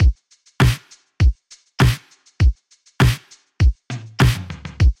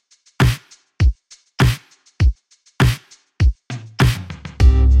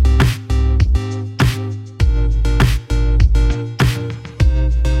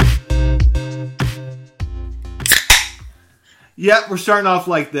Yep, we're starting off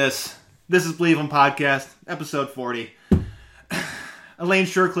like this. This is Believe 'Em Podcast, episode 40. Elaine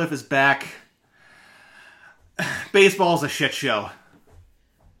Shercliffe is back. Baseball's a shit show.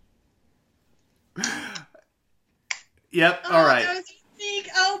 Yep, alright. That was a big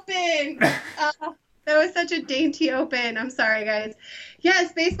open. That was such a dainty open. I'm sorry, guys.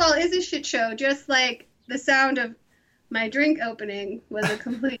 Yes, baseball is a shit show, just like the sound of my drink opening was a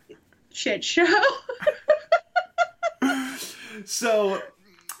complete shit show. So,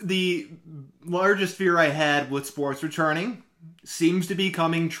 the largest fear I had with sports returning seems to be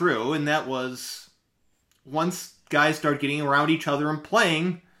coming true, and that was once guys start getting around each other and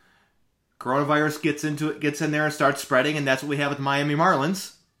playing, coronavirus gets in there and starts spreading, and that's what we have with the Miami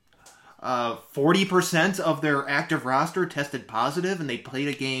Marlins. 40% of their active roster tested positive, and they played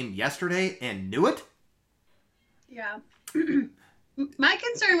a game yesterday and knew it. Yeah. My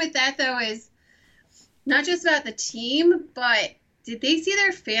concern with that, though, is not just about the team, but did they see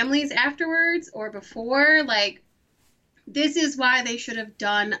their families afterwards or before? Like, this is why they should have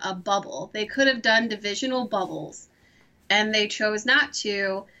done a bubble. They could have done divisional bubbles, and they chose not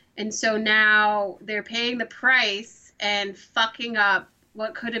to. And so now they're paying the price and fucking up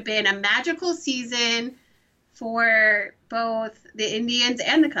what could have been a magical season for both the Indians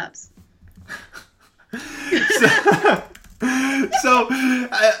and the Cubs. So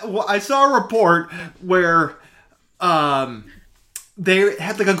I saw a report where they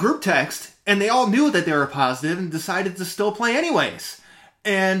had like a group text, and they all knew that they were positive and decided to still play anyways.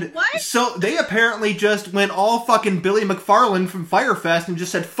 And what? So they apparently just went all fucking Billy McFarland from Fyre Fest and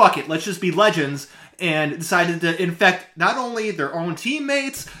just said, fuck it, let's just be legends, and decided to infect not only their own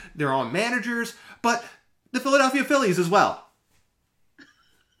teammates, their own managers, but the Philadelphia Phillies as well.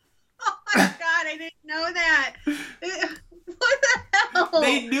 Oh my god, I didn't know that. What the hell?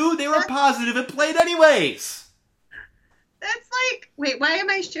 They knew they were positive and played anyways. That's like, wait, why am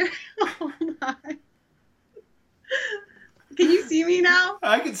I sure? Hold on. Can you see me now?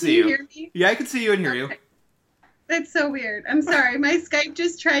 I can see Can you. Hear me? Yeah, I can see you and hear you. That's so weird. I'm sorry. My Skype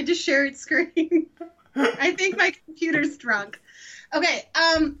just tried to share its screen. I think my computer's drunk. Okay.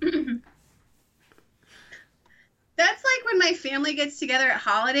 That's like when my family gets together at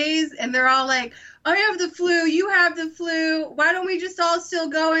holidays and they're all like, I have the flu, you have the flu. Why don't we just all still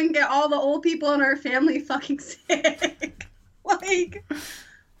go and get all the old people in our family fucking sick? Like,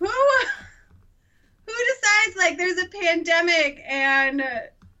 who decides, like, there's a pandemic and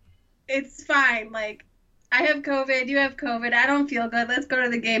it's fine? Like, I have COVID, you have COVID, I don't feel good, let's go to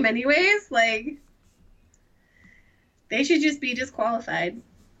the game anyways. Like, they should just be disqualified.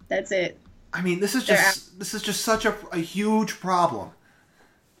 That's it. I mean, this is just such a huge problem.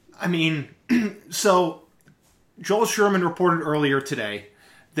 I mean, so Joel Sherman reported earlier today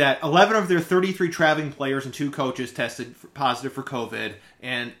that 11 of their 33 traveling players and 2 coaches tested positive for COVID,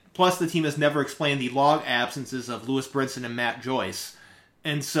 and plus the team has never explained the long absences of Lewis Brinson and Matt Joyce.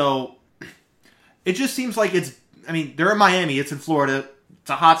 And so it just seems like they're in Miami, it's in Florida, it's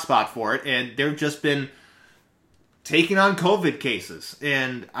a hot spot for it, and they've just been taking on COVID cases.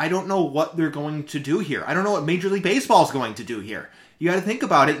 And I don't know what they're going to do here. I don't know what Major League Baseball is going to do here. You got to think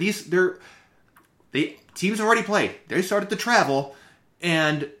about it. Teams have already played. They started to travel,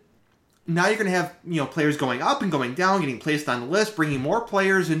 and now you're going to have players going up and going down, getting placed on the list, bringing more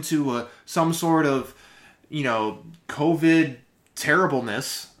players into some sort of COVID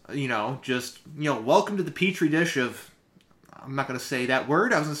terribleness. Welcome to the petri dish of. I'm not going to say that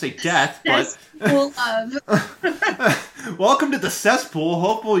word. I was going to say death, but full of. Welcome to the cesspool.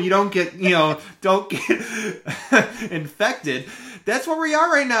 Hopefully you don't get infected. That's where we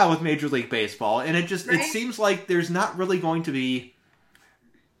are right now with Major League Baseball, and it seems like there's not really going to be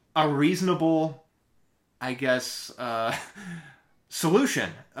a reasonable, I guess,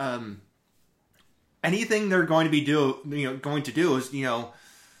 solution. Anything they're going to do is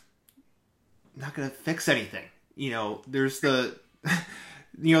not going to fix anything. There's the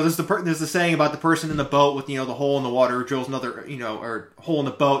saying about the person in the boat with the hole in the water drills another or hole in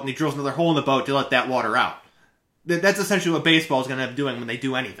the boat, and he drills another hole in the boat to let that water out. That's essentially what baseball is going to end up doing when they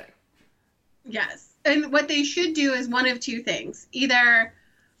do anything. Yes, and what they should do is one of two things: either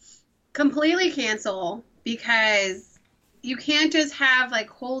completely cancel, because you can't just have like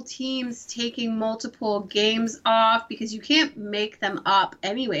whole teams taking multiple games off because you can't make them up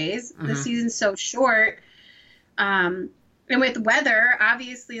anyways. Mm-hmm. The season's so short. And with weather,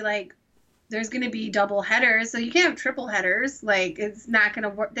 obviously, like, there's going to be double headers, so you can't have triple headers. Like, it's not going to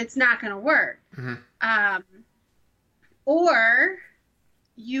work. It's not going to work. Mm-hmm. Or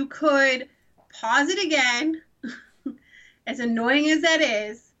you could pause it again, as annoying as that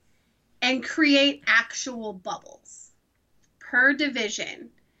is, and create actual bubbles. per division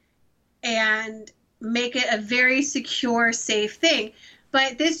and make it a very secure, safe thing.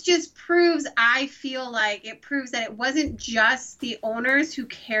 But this just proves, I feel like it proves that it wasn't just the owners who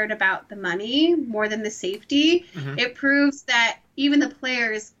cared about the money more than the safety. Mm-hmm. It proves that even the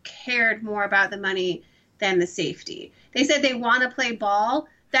players cared more about the money than the safety. They said they want to play ball.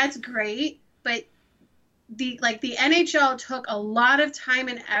 That's great, but the NHL took a lot of time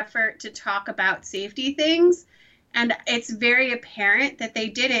and effort to talk about safety things, and it's very apparent that they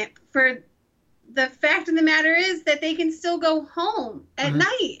didn't. For the fact of the matter is that they can still go home at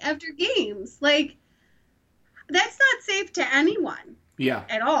night after games. Like, that's not safe to anyone. Yeah.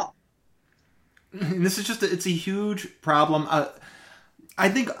 At all. And this is just, it's a huge problem. I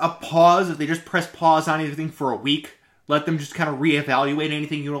think a pause, if they just press pause on anything for a week, let them just kind of reevaluate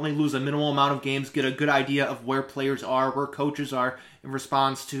anything. You only lose a minimal amount of games, get a good idea of where players are, where coaches are in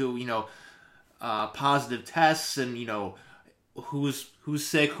response to, positive tests and, who's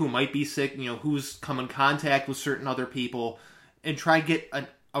sick, who might be sick, who's come in contact with certain other people, and try to get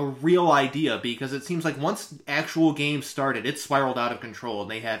a real idea, because it seems like once actual games started, it spiraled out of control,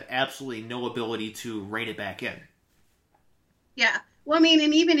 and they have absolutely no ability to rein it back in. Yeah. Well, I mean,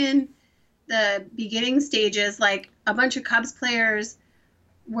 and even in the beginning stages, like, a bunch of Cubs players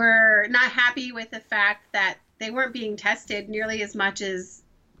were not happy with the fact that they weren't being tested nearly as much as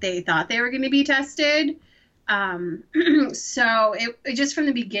they thought they were going to be tested. So it just from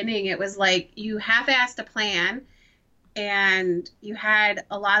the beginning, it was like you half-assed a plan and you had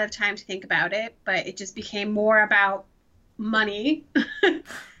a lot of time to think about it, but it just became more about money than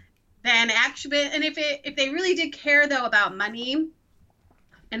actually. And if they really did care, though, about money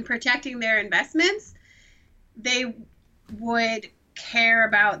and protecting their investments, they would care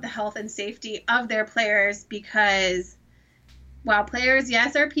about the health and safety of their players, because while players,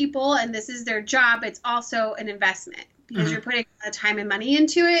 yes, are people and this is their job, it's also an investment, because you're putting a lot of time and money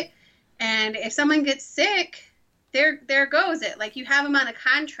into it. And if someone gets sick, there goes it. Like, you have them on a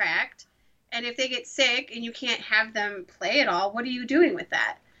contract, and if they get sick and you can't have them play at all, what are you doing with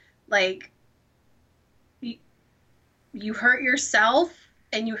that? Like, you hurt yourself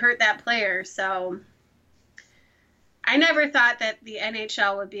and you hurt that player. So I never thought that the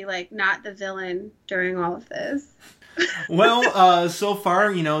NHL would be, like, not the villain during all of this. Well, so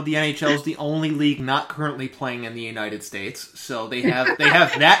far, the NHL is the only league not currently playing in the United States, so they have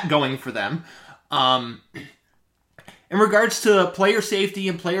that going for them. In regards to player safety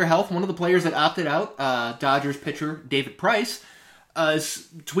and player health, one of the players that opted out, Dodgers pitcher David Price,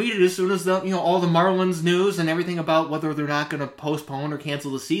 tweeted as soon as all the Marlins news and everything about whether they're not going to postpone or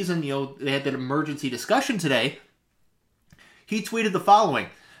cancel the season, they had that emergency discussion today. He tweeted the following: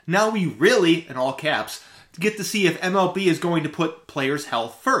 "Now we really," in all caps, get to see if MLB is going to put players'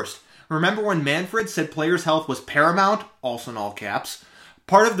 health first. Remember when Manfred said players' health was paramount? Also in all caps.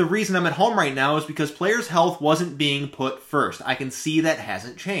 Part of the reason I'm at home right now is because players' health wasn't being put first. I can see that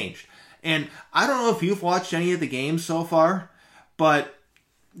hasn't changed. And I don't know if you've watched any of the games so far, but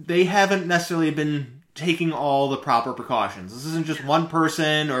they haven't necessarily been taking all the proper precautions. This isn't just one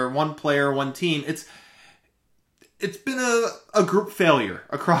person or one player, one team. It's been a group failure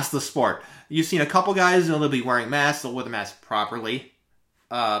across the sport. You've seen a couple guys, they'll be wearing masks, they'll wear the mask properly.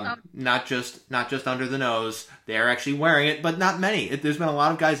 Not just under the nose. They're actually wearing it, but not many. There's been a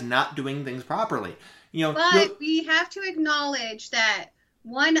lot of guys not doing things properly. But we have to acknowledge that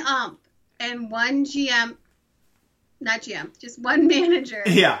one ump and one GM, not GM, just one manager.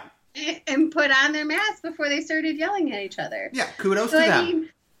 Yeah. And put on their mask before they started yelling at each other. Yeah, kudos to them. I mean,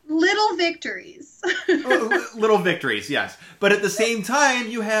 little victories. Little victories, yes. But at the same time,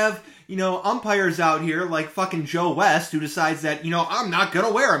 you have, umpires out here like fucking Joe West, who decides that, I'm not going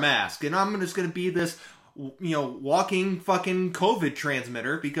to wear a mask, and I'm just going to be this, walking fucking COVID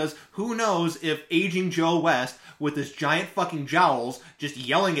transmitter, because who knows if aging Joe West with his giant fucking jowls just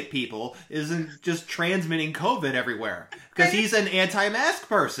yelling at people isn't just transmitting COVID everywhere, because he's an anti-mask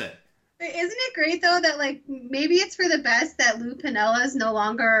person. Isn't it great, though, that, like, maybe it's for the best that Lou Piniella is no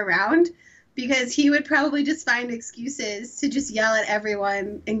longer around, because he would probably just find excuses to just yell at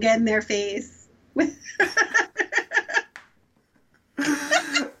everyone and get in their face.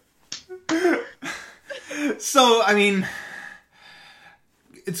 So, I mean,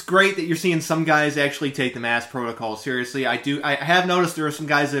 it's great that you're seeing some guys actually take the mask protocol seriously. I have noticed there are some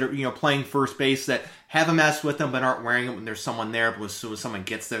guys that are, playing first base that have a mask with them but aren't wearing it when there's someone there, but as soon as someone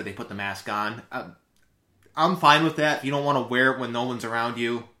gets there, they put the mask on. I'm fine with that. If you don't want to wear it when no one's around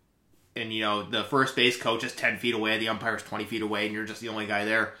you, and, the first base coach is 10 feet away, the umpire's 20 feet away, and you're just the only guy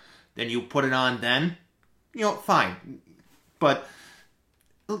there, then you put it on then, fine. But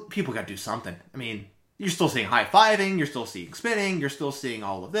people got to do something. I mean, you're still seeing high-fiving, you're still seeing spitting, you're still seeing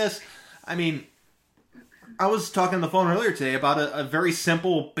all of this. I mean, I was talking on the phone earlier today about a very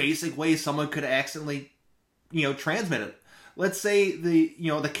simple, basic way someone could accidentally, transmit it. Let's say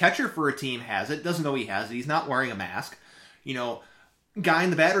the catcher for a team has it, doesn't know he has it, he's not wearing a mask. Guy in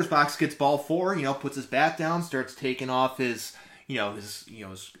the batter's box gets ball 4, puts his bat down, starts taking off his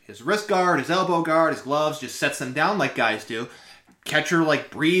wrist guard, his elbow guard, his gloves, just sets them down like guys do. Catcher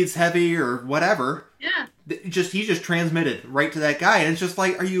breathes heavy or whatever. Yeah. He just transmitted right to that guy, and it's just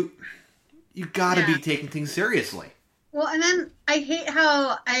like, you gotta be taking things seriously. Well, and then I hate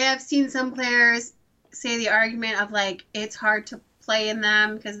how I have seen some players say the argument of it's hard to play in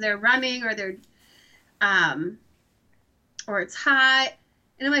them because they're running or they're or it's hot.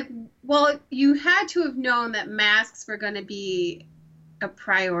 And I'm like, well, you had to have known that masks were going to be a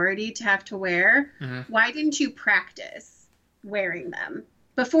priority to have to wear. Mm-hmm. Why didn't you practice wearing them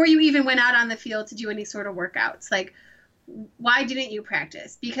before you even went out on the field to do any sort of workouts? Why didn't you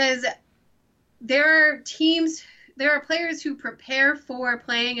practice? Because there are players who prepare for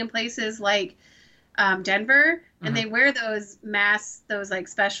playing in places like Denver, and they wear those masks, those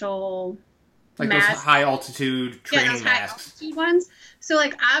special masks. Those high altitude training masks. High altitude ones. So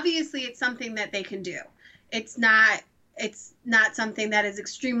obviously it's something that they can do. It's not something that is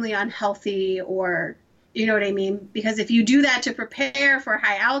extremely unhealthy, or you know what I mean? Because if you do that to prepare for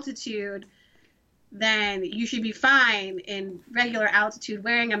high altitude, then you should be fine in regular altitude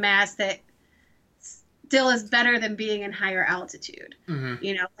wearing a mask that still is better than being in higher altitude. Mm-hmm.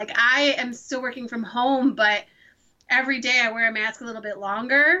 I am still working from home, but every day I wear a mask a little bit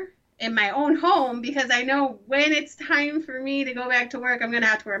longer in my own home because I know when it's time for me to go back to work, I'm going to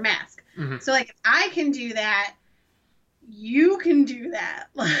have to wear a mask. Mm-hmm. So if I can do that, you can do that.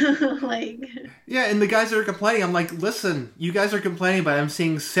 Yeah, and the guys that are complaining, I'm like, listen, you guys are complaining, but I'm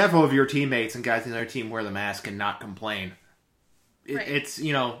seeing several of your teammates and guys in their team wear the mask and not complain. Right. It's,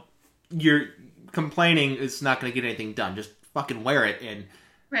 you're complaining is not going to get anything done. Just fucking wear it, and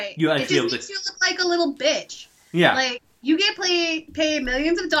you it just makes you look like a little bitch. Yeah, you get paid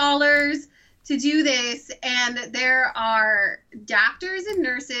millions of dollars to do this, and there are doctors and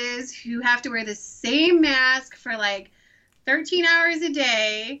nurses who have to wear the same mask for 13 hours a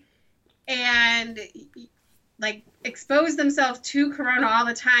day and expose themselves to corona all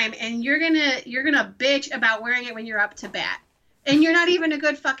the time, and you're gonna bitch about wearing it when you're up to bat. And you're not even a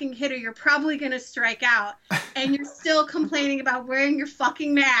good fucking hitter. You're probably going to strike out. And you're still complaining about wearing your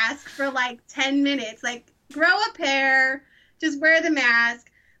fucking mask for 10 minutes. Grow a pair. Just wear the mask.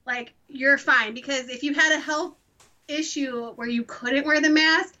 You're fine. Because if you had a health issue where you couldn't wear the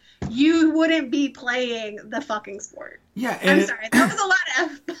mask, you wouldn't be playing the fucking sport. Yeah. I'm sorry. That was a lot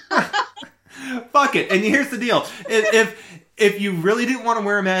of... Fuck it. And here's the deal. If you really didn't want to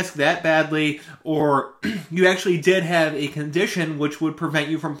wear a mask that badly, or you actually did have a condition which would prevent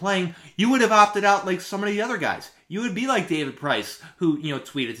you from playing, you would have opted out like some of the other guys. You would be like David Price, who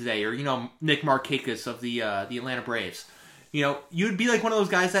tweeted today, or Nick Markakis of the Atlanta Braves. You'd be like one of those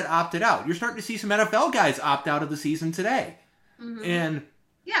guys that opted out. You're starting to see some NFL guys opt out of the season today. Mm-hmm. And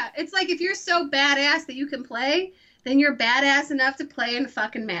yeah, it's if you're so badass that you can play, then you're badass enough to play in a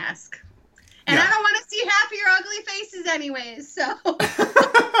fucking mask. And I don't want to see half of your ugly faces anyways, so.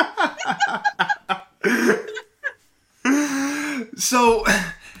 So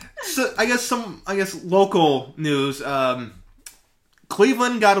I guess local news.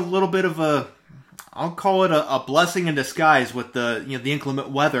 Cleveland got a little bit of I'll call it a blessing in disguise with the inclement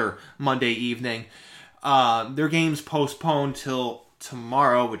weather Monday evening. Their game's postponed till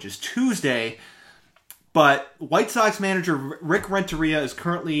tomorrow, which is Tuesday. But White Sox manager Rick Renteria is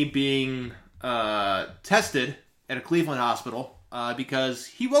currently being tested at a Cleveland hospital because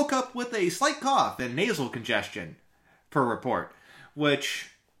he woke up with a slight cough and nasal congestion, per report,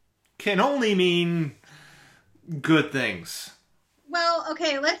 which can only mean good things. Well,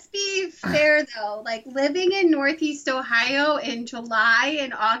 okay, let's be fair though. Living in Northeast Ohio in July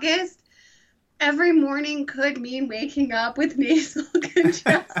and August, every morning could mean waking up with nasal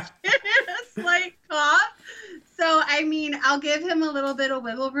congestion and a slight cough. So, I'll give him a little bit of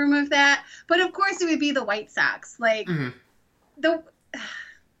wiggle room of that. But, of course, it would be the White Sox. The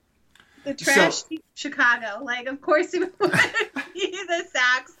trash Chicago. Of course, it would be the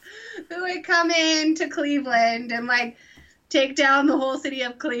Sox who would come in to Cleveland and, take down the whole city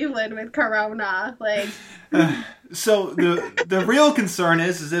of Cleveland with Corona. So, the real concern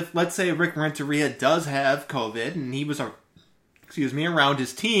is if, let's say, Rick Renteria does have COVID and he was around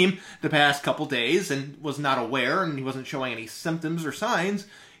his team the past couple days and was not aware and he wasn't showing any symptoms or signs,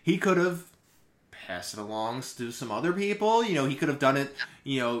 he could have pass it along to some other people. He could have done it,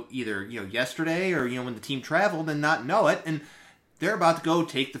 either, yesterday or, when the team traveled and not know it. And they're about to go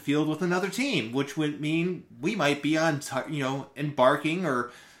take the field with another team, which would mean we might be on, embarking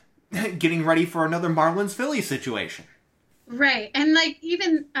or getting ready for another Marlins-Phillies situation. Right. And,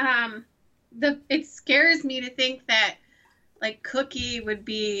 even it scares me to think that, Cookie would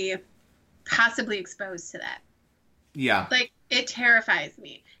be possibly exposed to that. Yeah. It terrifies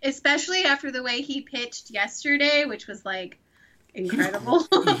me, especially after the way he pitched yesterday, which was, incredible.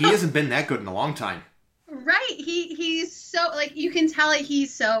 He hasn't been that good in a long time. Right. He's so, you can tell he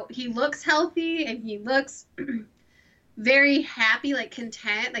looks healthy and he looks very happy,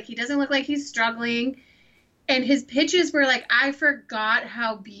 content. He doesn't look like he's struggling. And his pitches were I forgot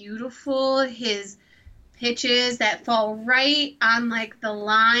how beautiful his pitches that fall right on the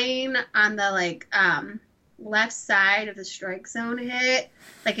line on the left side of the strike zone hit.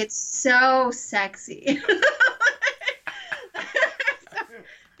 It's so sexy.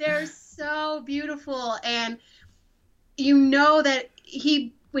 They're so beautiful, and that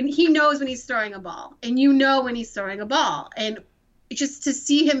when he knows when he's throwing a ball, and when he's throwing a ball, and just to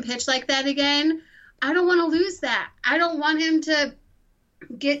see him pitch like that again, I don't want to lose that. I don't want him to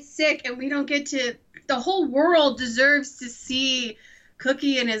get sick, and we don't get to. The whole world deserves to see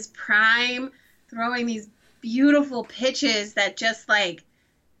Cookie in his prime throwing these beautiful pitches that just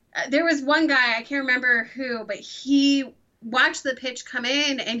there was one guy, I can't remember who, but he watched the pitch come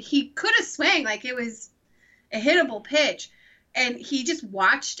in and he could have swung it was a hittable pitch, and he just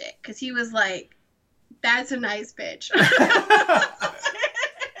watched it because he was that's a nice pitch.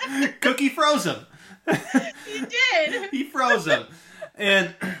 Cookie froze him. He did. He froze him.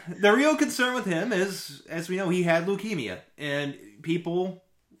 And the real concern with him is, as we know, he had leukemia, and people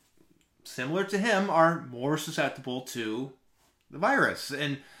similar to him are more susceptible to the virus.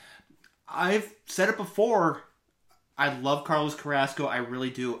 And I've said it before, I love Carlos Carrasco. I really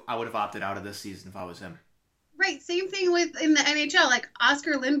do. I would have opted out of this season if I was him. Right. Same thing in the NHL.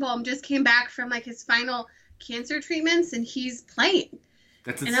 Oscar Lindblom just came back from his final cancer treatments, and he's playing.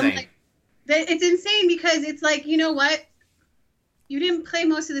 That's insane. And it's insane because it's you know what? You didn't play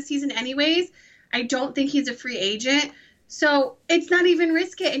most of the season anyways. I don't think he's a free agent. So it's not even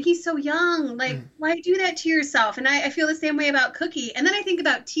risk it. And he's so young. Why do that to yourself? And I feel the same way about Cookie. And then I think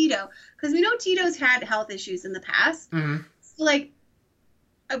about Tito, because we know Tito's had health issues in the past. Mm-hmm. So,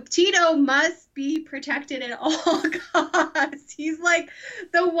 Tito must be protected at all costs. He's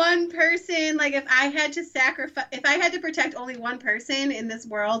the one person, if I had to protect only one person in this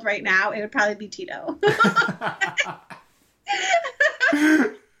world right now, it would probably be Tito.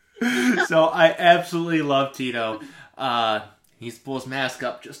 So I absolutely love Tito. He needs to pull his mask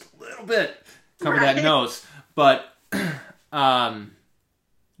up just a little bit, cover that nose. But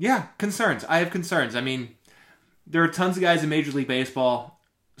yeah, concerns. I have concerns. I mean, there are tons of guys in Major League Baseball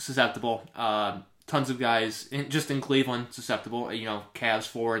susceptible. Tons of guys just in Cleveland susceptible. Cavs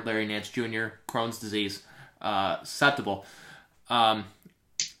forward Larry Nance Jr., Crohn's disease, susceptible.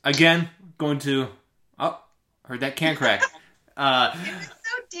 Again, going to heard that can crack. It was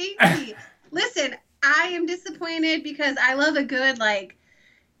so dainty. Listen, I am disappointed because I love a good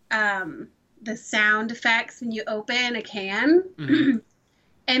the sound effects when you open a can. Mm-hmm.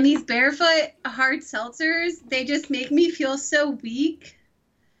 And these Barefoot hard seltzers, they just make me feel so weak.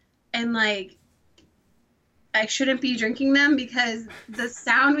 And I shouldn't be drinking them because the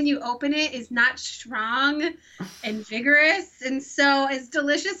sound when you open it is not strong and vigorous. And so as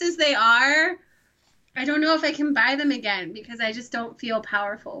delicious as they are, I don't know if I can buy them again because I just don't feel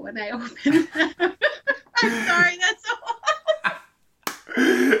powerful when I open them. I'm sorry, that's so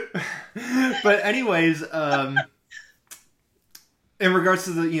But anyways, in regards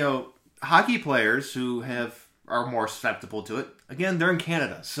to the, hockey players who are more susceptible to it, again, they're in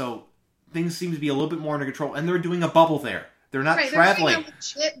Canada, so things seem to be a little bit more under control, and they're doing a bubble there. They're not traveling. They're doing a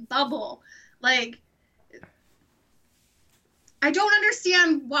legit bubble. I don't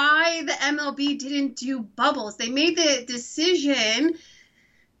understand why the MLB didn't do bubbles. They made the decision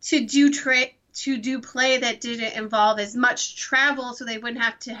to do play that didn't involve as much travel, so they wouldn't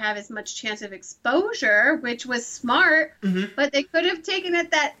have to have as much chance of exposure, which was smart. Mm-hmm. But they could have taken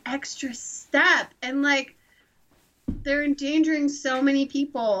it that extra step, and they're endangering so many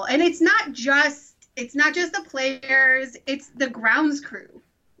people. And it's not just the players; it's the grounds crew.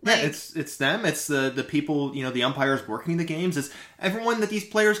 Yeah, it's them. It's the people, the umpires working the games. It's everyone that these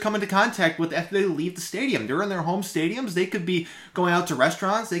players come into contact with after they leave the stadium. They're in their home stadiums. They could be going out to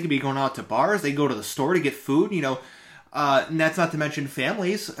restaurants. They could be going out to bars. They go to the store to get food. And that's not to mention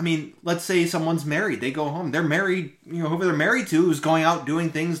families. I mean, let's say someone's married. They go home. They're married. Whoever they're married to is going out doing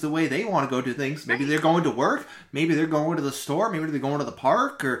things the way they want to go do things. Maybe they're going to work. Maybe they're going to the store. Maybe they're going to the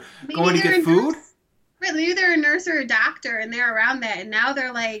park or going to get food. Maybe they're a nurse or a doctor and they're around that. And now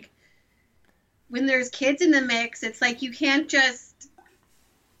they're like, when there's kids in the mix, it's like you can't just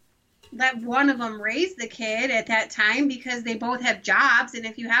let one of them raise the kid at that time because they both have jobs. And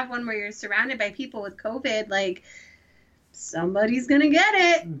if you have one where you're surrounded by people with COVID, like, somebody's going to get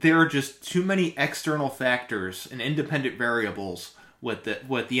it. There are just too many external factors and independent variables with the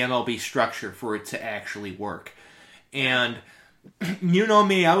MLB structure for it to actually work. And you know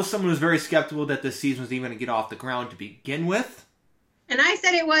me, I was someone who was very skeptical that this season was even going to get off the ground to begin with. And I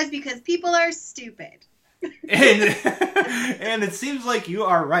said it was because people are stupid. and it seems like you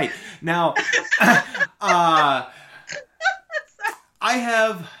are right. Now, I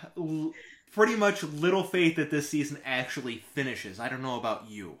have pretty much little faith that this season actually finishes. I don't know about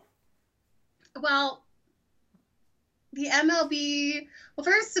you. Well, the MLB... Well,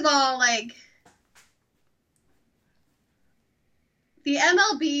 first of all, like... The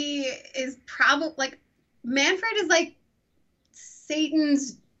MLB is probably... Like, Manfred is like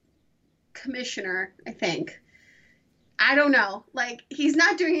Satan's commissioner, I think. I don't know. Like, he's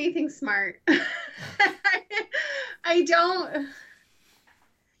not doing anything smart.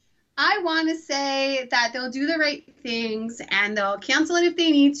 I want to say that they'll do the right things and they'll cancel it if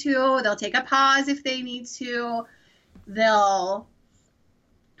they need to. They'll take a pause if they need to. They'll,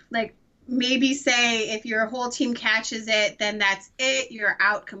 like, maybe say if your whole team catches it, then that's it. You're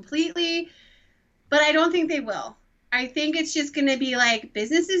out completely. But I don't think they will. I think it's just going to be like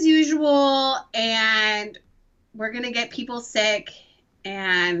business as usual and we're going to get people sick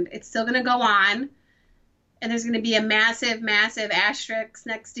and it's still going to go on. And there's going to be a massive, massive asterisk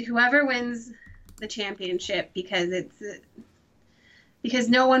next to whoever wins the championship because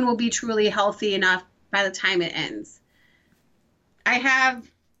no one will be truly healthy enough by the time it ends. I have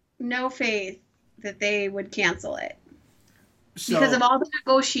no faith that they would cancel it because of all the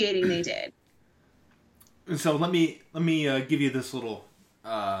negotiating they did. So let me give you this little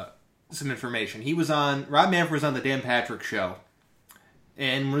some information. Rob Manfred was on the Dan Patrick Show.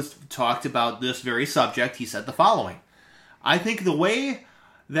 And was talked about this very subject. He said the following. I think the way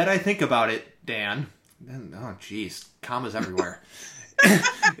that I think about it, Dan, oh jeez, commas everywhere,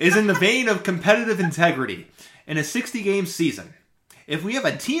 is in the vein of competitive integrity. In a 60-game season, if we have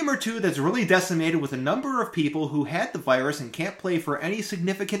a team or two that's really decimated with a number of people who had the virus and can't play for any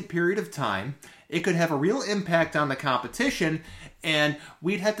significant period of time, it could have a real impact on the competition, and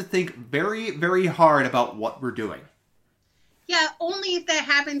we'd have to think very, very hard about what we're doing. Yeah, only if that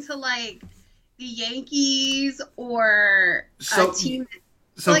happened to, like, the Yankees or a team.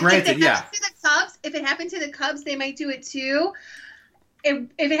 So, like, granted, yeah. If it happened to the Cubs, they might do it too. If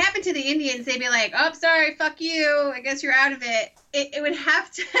it happened to the Indians, they'd be like, oh, sorry, fuck you. I guess you're out of it. It would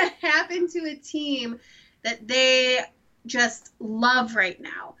have to happen to a team that they just love right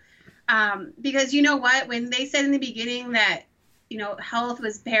now. Because you know what? When they said in the beginning that, health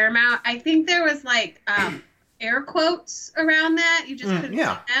was paramount, I think there was, like... air quotes around that. You just couldn't see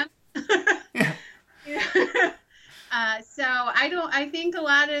them. Yeah. So I think a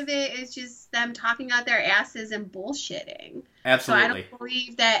lot of it is just them talking out their asses and bullshitting. Absolutely. So I don't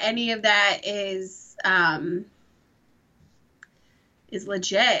believe that any of that is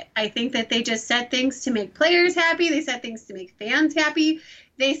legit. I think that they just said things to make players happy. They said things to make fans happy.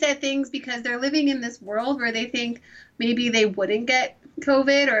 They said things because they're living in this world where they think maybe they wouldn't get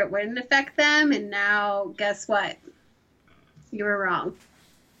COVID or it wouldn't affect them, and now guess what? You were wrong.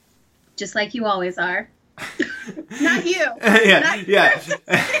 Just like you always are. Not you. Yeah.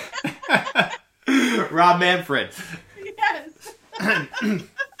 Rob Manfred. Yes.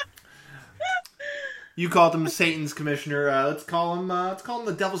 You called him Satan's commissioner. Let's call him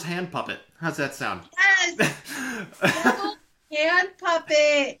the devil's hand puppet. How's that sound? Yes. Devil's hand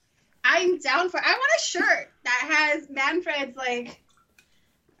puppet. I'm down for. I want a shirt that has Manfred's like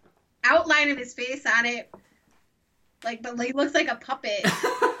outline of his face on it, but he looks like a puppet.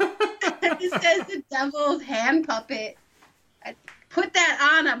 It says the devil's hand puppet. I put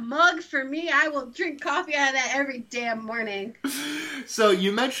that on a mug for me. I will drink coffee out of that every damn morning. So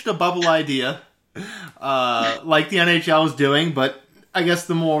you mentioned a bubble idea, like the NHL is doing, but I guess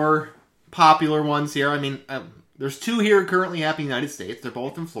the more popular ones here. I mean, there's two here currently happening in the United States. They're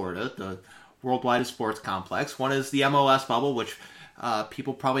both in Florida, the Worldwide Sports Complex. One is the MLS bubble, which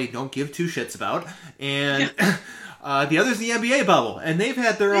people probably don't give two shits about. And the other is the NBA bubble. And they've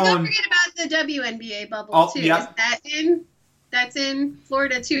had their own... Don't forget about the WNBA bubble, too. Yep. Is that in... That's in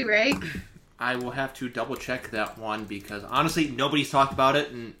Florida, too, right? I will have to double check that one because honestly, nobody's talked about it.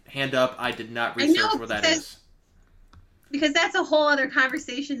 And hand up, I did not research where that is. Because that's a whole other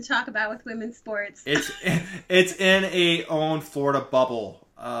conversation to talk about with women's sports. It's in a own Florida bubble.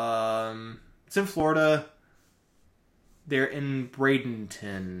 It's in Florida. They're in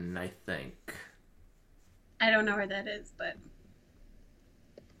Bradenton, I think. I don't know where that is, but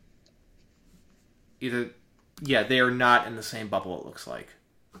they are not in the same bubble. It looks like.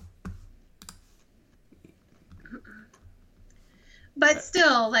 But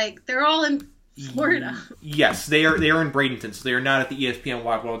still, like, they're all in Florida. Yes, they are in Bradenton, so they are not at the ESPN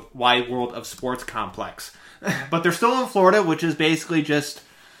Wide World of Sports complex. But they're still in Florida, which is basically just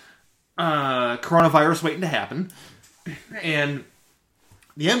coronavirus waiting to happen. Right. And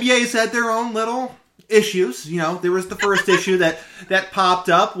the NBA's had their own little issues. You know, there was the first issue that popped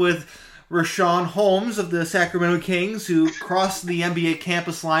up with Richaun Holmes of the Sacramento Kings, who crossed the NBA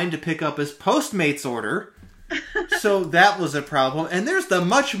campus line to pick up his Postmates order. So that was a problem. And there's the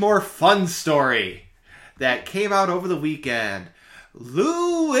much more fun story that came out over the weekend.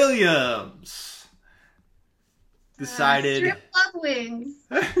 Lou Williams decided strip club wings.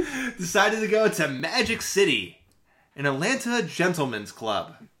 decided to go to Magic City, an Atlanta gentleman's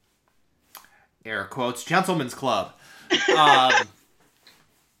club. Air quotes, gentleman's club.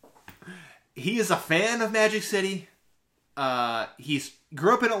 He is a fan of Magic City. He's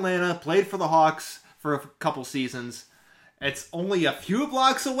grew up in Atlanta, played for the Hawks for a couple seasons. It's only a few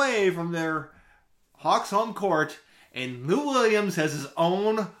blocks away from their Hawks home court, and Lou Williams has his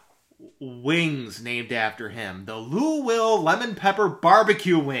own wings named after him. The Lou Will Lemon Pepper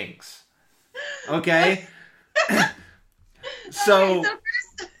Barbecue Wings. Okay? So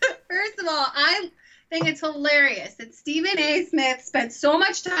first of all, I think it's hilarious that Stephen A. Smith spent so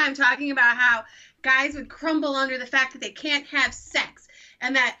much time talking about how guys would crumble under the fact that they can't have sex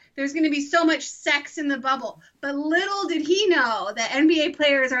and that there's going to be so much sex in the bubble. But little did he know that NBA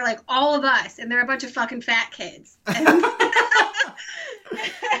players are like all of us, and they're a bunch of fucking fat kids. And, and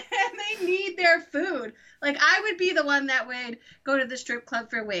they need their food. Like, I would be the one that would go to the strip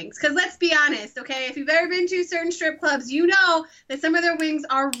club for wings. Because let's be honest, okay? If you've ever been to certain strip clubs, you know that some of their wings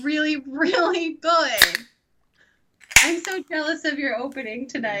are really, really good. I'm so jealous of your opening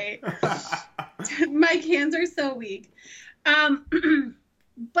tonight. My hands are so weak.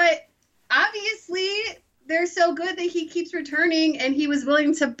 But obviously, they're so good that he keeps returning, and he was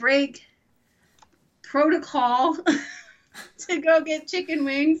willing to break protocol to go get chicken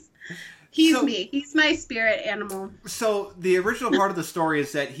wings. He's me. He's my spirit animal. So the original part of the story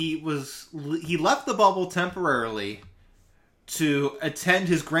is that he left the bubble temporarily to attend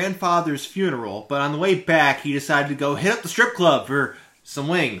his grandfather's funeral, but on the way back, he decided to go hit up the strip club for some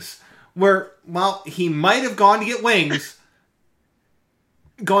wings. Where, well, he might have gone to get wings.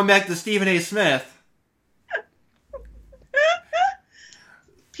 Going back to Stephen A. Smith.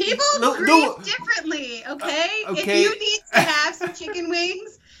 People grieve differently, okay? If you need to have some chicken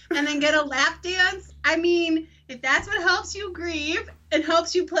wings and then get a lap dance, I mean, if that's what helps you grieve, it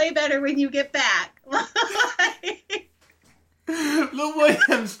helps you play better when you get back. Lou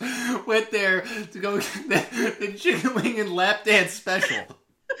Williams went there to go get the chicken wing and lap dance special.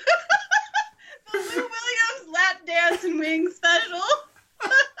 The Lou Williams lap dance and wing special.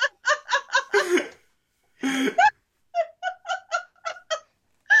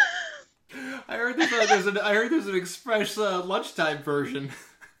 I heard there's an express lunchtime version.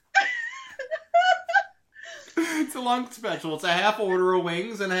 It's a long special. It's a half order of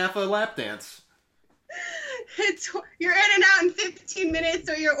wings and half a lap dance. You're in and out in 15 minutes,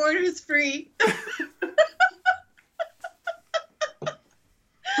 or your order's free.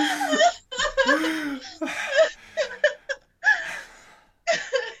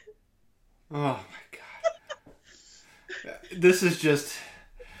 Oh my god. This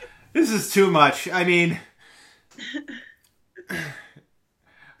is too much. I mean,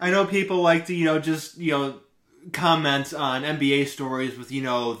 I know people like to, just, comment on NBA stories with,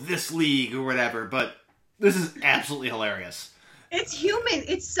 this league or whatever, but this is absolutely hilarious. It's human.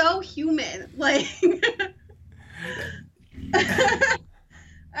 It's so human. Like,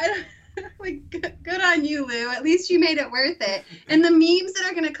 good on you, Lou. At least you made it worth it. And the memes that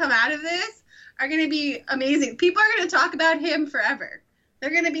are going to come out of this are going to be amazing. People are going to talk about him forever.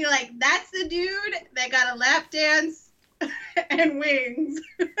 They're going to be like, that's the dude that got a lap dance and wings.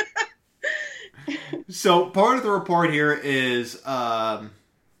 So part of the report here is the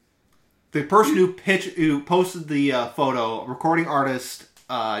person who posted the photo, recording artist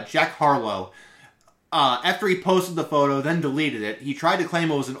Jack Harlow. After he posted the photo, then deleted it, he tried to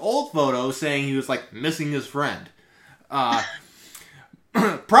claim it was an old photo, saying he was, missing his friend.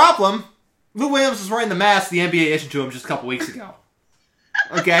 Problem, Lou Williams was wearing the mask the NBA issued to him just a couple weeks ago.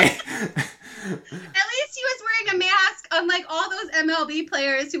 Okay? At least he was wearing a mask, unlike all those MLB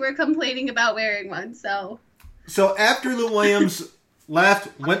players who were complaining about wearing one, so... So after Lou Williams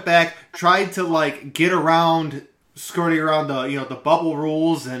left, went back, tried to, like, get around, skirting around the, the bubble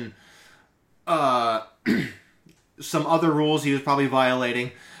rules and, some other rules he was probably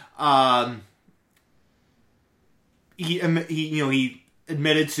violating, he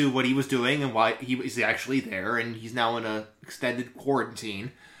admitted to what he was doing and why he was actually there, and he's now in a extended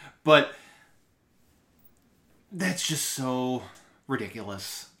quarantine. But that's just so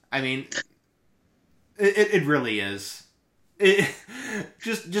ridiculous. I mean, it really is.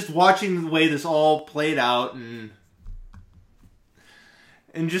 Just watching the way this all played out, and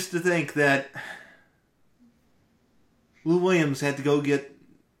just to think that Lou Williams had to go get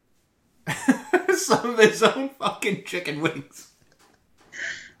some of his own fucking chicken wings.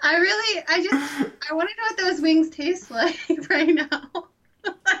 I want to know what those wings taste like right now.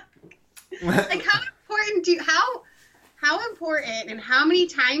 Like, how important and how many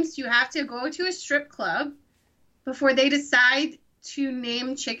times do you have to go to a strip club before they decide to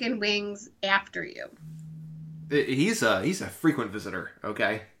name chicken wings after you? He's a frequent visitor,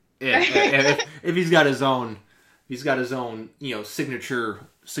 okay? If he's got his own, signature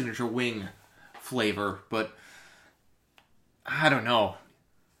wing flavor, but I don't know.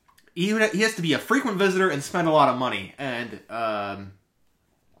 He has to be a frequent visitor and spend a lot of money, and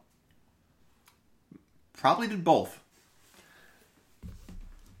probably did both.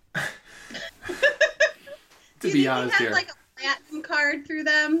 To be honest here. He has like a platinum card through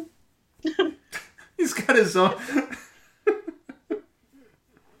them. He's got his own.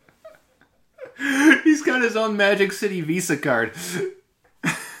 He's got his own Magic City Visa card.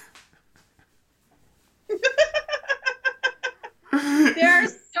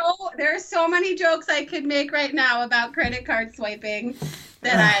 There are so many jokes I could make right now about credit card swiping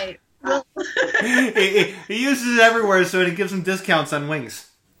that I will. He uses it everywhere, so it gives him discounts on wings.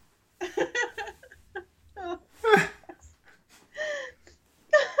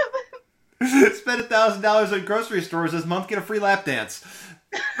 Spend $1,000 at grocery stores this month, get a free lap dance.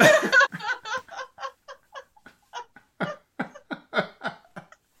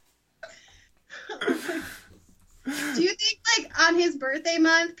 Do you think, like, on his birthday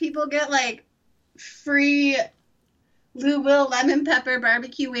month, people get, like, free Lou Will lemon pepper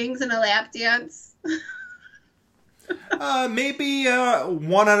barbecue wings and a lap dance? Maybe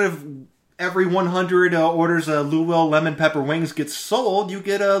one out of every 100 orders Lou Will lemon pepper wings gets sold, you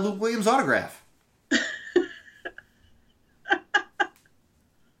get a Lou Williams autograph.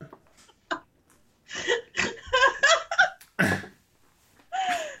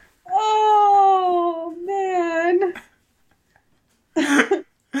 Oh, man.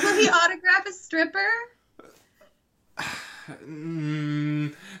 Will he autograph a stripper?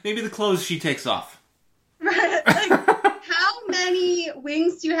 Maybe the clothes she takes off. Right. Like, how many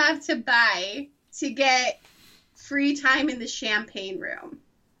wings do you have to buy to get free time in the champagne room?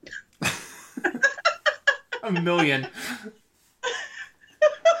 1 million.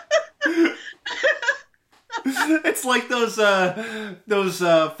 It's like those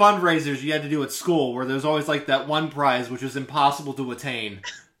fundraisers you had to do at school, where there's always like that one prize which is impossible to attain.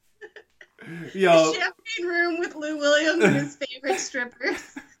 The champagne room with Lou Williams and his favorite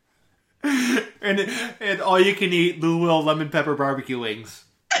strippers. And all you can eat Lou Will lemon pepper barbecue wings.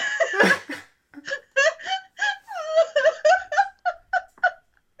 I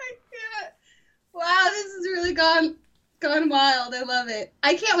can't. Wow, this has really gone wild. I love it.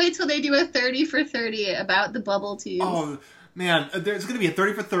 I can't wait till they do a 30 for 30 about the bubble teams. Oh man, there's going to be a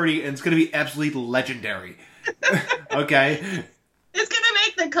 30 for 30, and it's going to be absolutely legendary. Okay. It's going to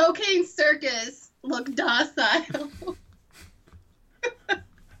make the cocaine circus look docile.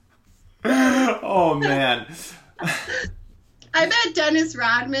 Oh, man. I bet Dennis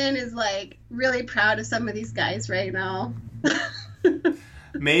Rodman is, like, really proud of some of these guys right now.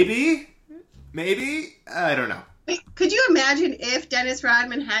 Maybe. I don't know. Wait, could you imagine if Dennis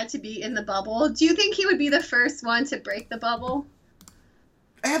Rodman had to be in the bubble? Do you think he would be the first one to break the bubble?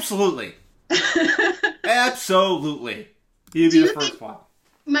 Absolutely. Absolutely. He'd be the first one.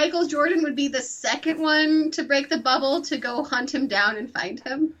 Michael Jordan would be the second one to break the bubble to go hunt him down and find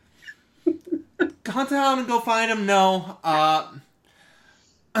him? Hunt down and go find him? No.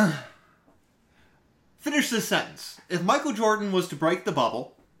 Finish this sentence. If Michael Jordan was to break the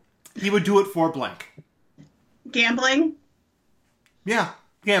bubble, he would do it for blank. Gambling? Yeah,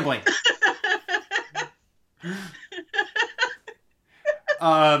 gambling.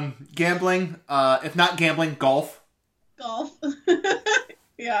 Gambling. If not gambling, golf. Golf.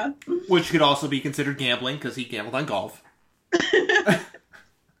 Yeah. Which could also be considered gambling because he gambled on golf. He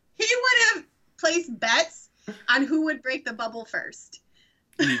would have placed bets on who would break the bubble first.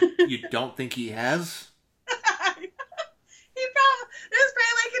 You don't think he has? There's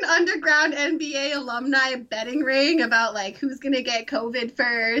probably like an underground NBA alumni betting ring about like who's gonna get COVID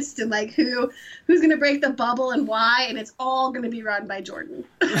first and like who's gonna break the bubble and why, and it's all gonna be run by Jordan.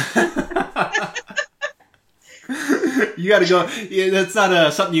 You got to go. Yeah, that's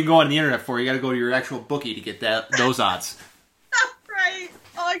not something you can go on the internet for. You got to go to your actual bookie to get those odds. Right.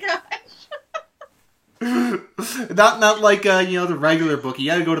 Oh my gosh. not like the regular bookie.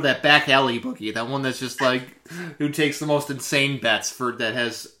 You got to go to that back alley bookie, that one that's just like who takes the most insane bets that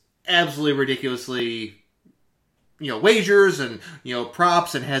has absolutely ridiculously wagers and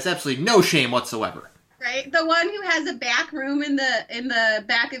props and has absolutely no shame whatsoever. Right. The one who has a back room in the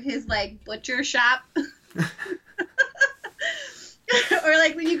back of his like butcher shop. Or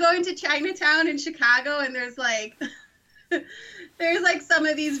like when you go into Chinatown in Chicago and there's like some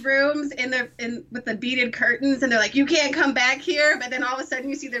of these rooms with the beaded curtains and they're like, you can't come back here, but then all of a sudden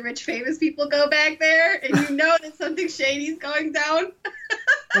you see the rich famous people go back there and you know that something shady's going down.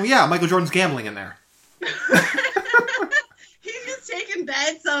 Oh yeah, Michael Jordan's gambling in there. He's just taking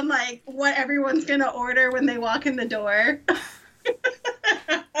bets on like what everyone's gonna order when they walk in the door.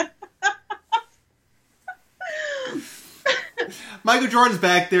 Michael Jordan's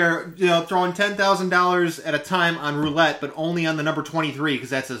back there, throwing $10,000 at a time on roulette, but only on the number 23 because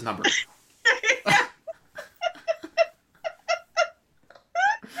that's his number. It's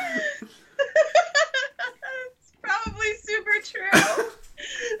probably super true.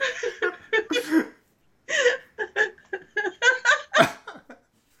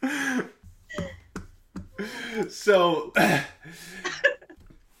 So,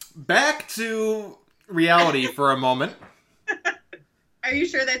 back to reality for a moment. Are you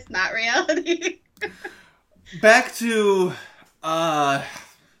sure that's not reality? Back to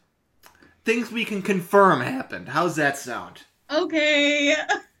things we can confirm happened. How's that sound? Okay.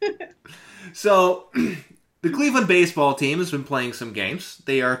 So, the Cleveland baseball team has been playing some games.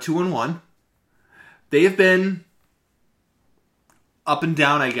 They are 2-1. They have been up and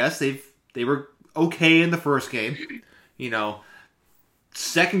down, I guess. They were okay in the first game.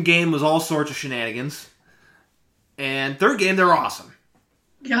 Second game was all sorts of shenanigans. And third game, they're awesome.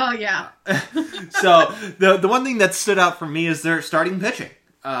 Oh, yeah. So, the one thing that stood out for me is their starting pitching.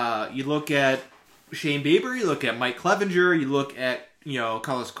 You look at Shane Bieber, you look at Mike Clevenger, you look at,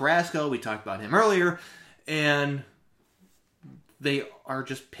 Carlos Carrasco, we talked about him earlier, and they are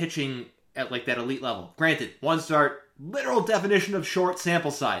just pitching at, like, that elite level. Granted, one start, literal definition of short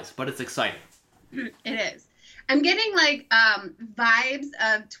sample size, but it's exciting. It is. I'm getting, like, vibes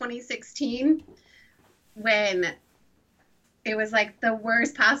of 2016 when it was like the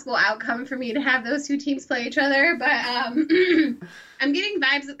worst possible outcome for me to have those two teams play each other. But I'm getting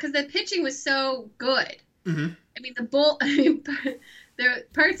vibes because the pitching was so good. Mm-hmm. I mean, the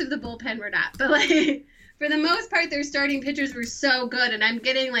parts of the bullpen were not, but like for the most part, their starting pitchers were so good, and I'm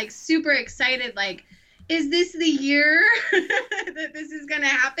getting like super excited. Like, is this the year that this is gonna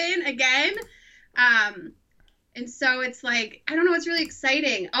happen again? And so it's like I don't know. It's really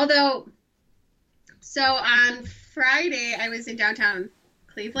exciting. Although, so on Friday, I was in downtown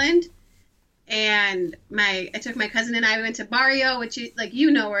Cleveland, and I took my cousin and I went to Barrio, which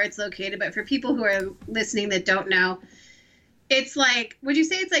you know where it's located, but for people who are listening that don't know, it's like, would you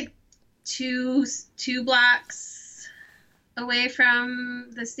say it's like two blocks away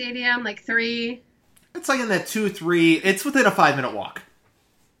from the stadium, like 3? It's like in that 2-3. It's within a 5-minute walk.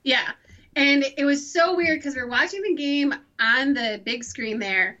 Yeah, and it was so weird because we're watching the game on the big screen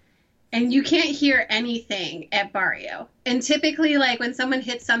there. And you can't hear anything at Barrio. And typically, like, when someone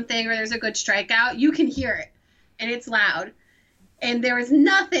hits something or there's a good strikeout, you can hear it. And it's loud. And there was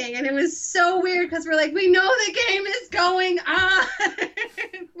nothing. And it was so weird because we're like, we know the game is going on.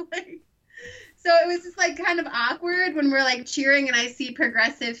 So it was just, like, kind of awkward when we're, like, cheering and I see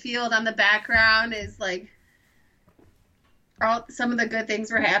Progressive Field on the background is, like, some of the good things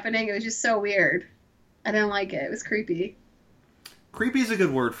were happening. It was just so weird. I didn't like it. It was creepy. Creepy is a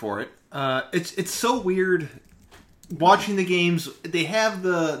good word for it. It's so weird watching the games. They have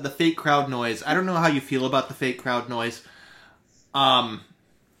the fake crowd noise. I don't know how you feel about the fake crowd noise. I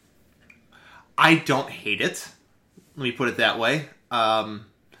don't hate it. Let me put it that way. I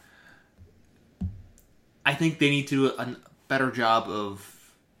think they need to do a better job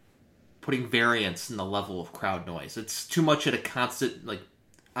of putting variance in the level of crowd noise. It's too much at a constant, like,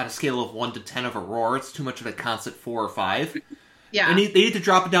 on a scale of 1 to 10 of a roar. It's too much of a constant 4 or 5. Yeah. They need to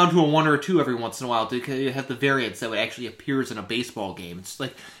drop it down to a 1 or a 2 every once in a while to have the variance that actually appears in a baseball game. It's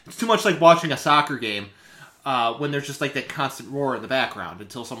too much like watching a soccer game when there's just like that constant roar in the background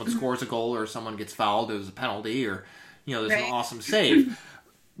until someone scores a goal or someone gets fouled or there's a penalty or there's an awesome save.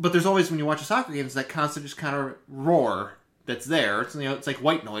 But there's always, when you watch a soccer game, it's that constant just kind of roar that's there. It's like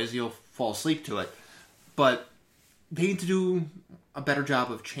white noise. You'll fall asleep to it. But they need to do a better job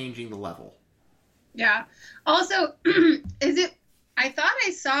of changing the level. Yeah. Also, I thought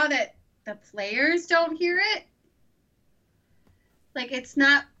I saw that the players don't hear it. Like, it's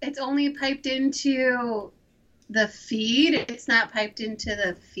only piped into the feed. It's not piped into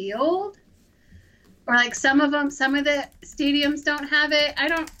the field. Or, like, some of the stadiums don't have it.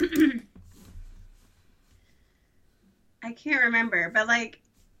 I can't remember. But, like,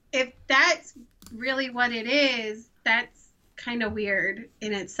 if that's really what it is, that's kind of weird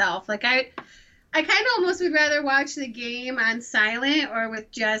in itself. Like, I kind of almost would rather watch the game on silent or with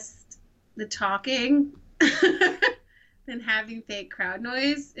just the talking than having fake crowd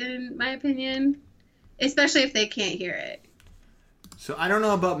noise, in my opinion, especially if they can't hear it. So I don't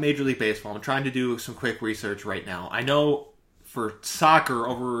know about Major League Baseball. I'm trying to do some quick research right now. I know for soccer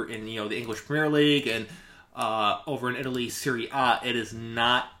over in the English Premier League and over in Italy, Serie A, it is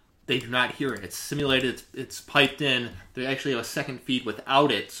not. They do not hear it. It's simulated. It's piped in. They actually have a second feed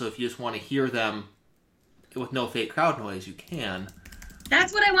without it. So if you just want to hear them with no fake crowd noise, you can.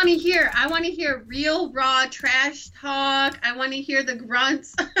 That's what I want to hear. I want to hear real, raw trash talk. I want to hear the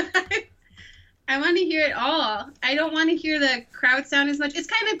grunts. I want to hear it all. I don't want to hear the crowd sound as much. It's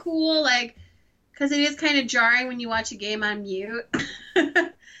kind of cool, like, because it is kind of jarring when you watch a game on mute.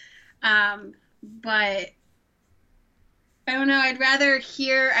 But I don't know. I'd rather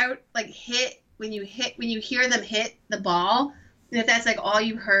hear when you hear them hit the ball. And if that's like all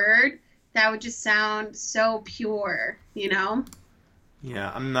you heard, that would just sound so pure,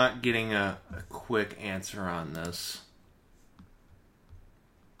 Yeah, I'm not getting a quick answer on this.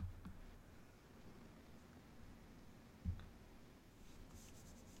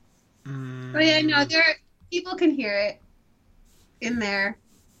 Oh yeah, no, people can hear it in there.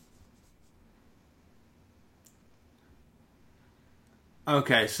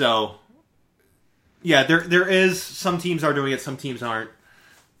 Okay, so yeah, there is, some teams are doing it, some teams aren't.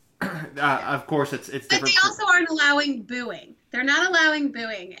 Of course, it's different. But they also aren't allowing booing. They're not allowing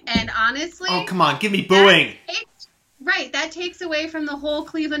booing, and honestly, oh come on, give me booing. That takes away from the whole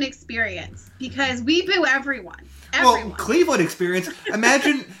Cleveland experience because we boo everyone. Well, Cleveland experience.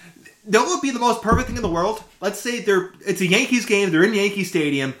 Imagine. That would be the most perfect thing in the world. Let's say it's a Yankees game. They're in Yankee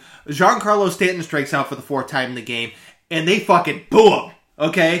Stadium. Giancarlo Stanton strikes out for the 4th time in the game, and they fucking boo him.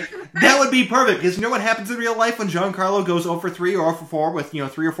 Okay, that would be perfect because you know what happens in real life when Giancarlo goes 0 for 3 or 0 for 4 with 3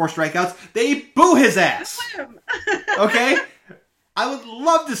 or 4 strikeouts? They boo his ass. Okay, I would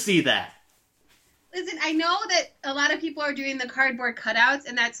love to see that. Listen, I know that a lot of people are doing the cardboard cutouts,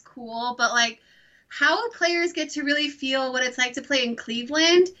 and that's cool. But like, how will players get to really feel what it's like to play in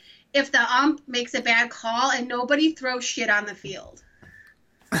Cleveland if the ump makes a bad call and nobody throws shit on the field?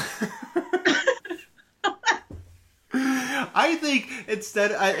 I think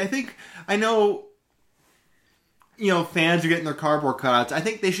instead, I know, fans are getting their cardboard cutouts. I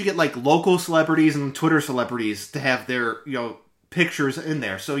think they should get like local celebrities and Twitter celebrities to have their, pictures in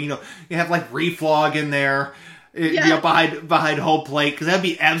there. So, you have like Reflog in there, behind home plate, because that'd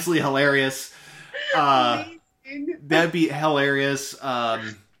be absolutely hilarious. That'd be hilarious.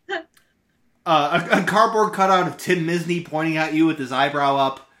 A cardboard cutout of Tim Misney pointing at you with his eyebrow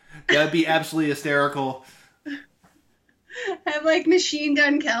up. That'd be absolutely hysterical. Have like Machine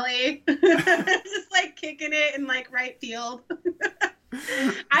Gun Kelly just like kicking it in like right field.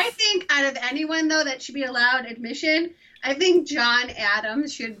 I think out of anyone though that should be allowed admission, I think John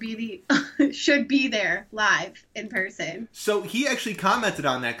Adams should be there live in person. So he actually commented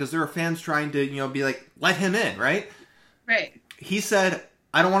on that because there are fans trying to be like, let him in, right? Right. He said,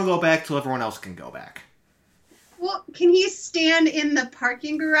 I don't want to go back till everyone else can go back. Well, can he stand in the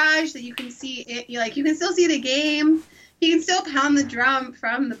parking garage that you can see it? You can still see the game. He can still pound the drum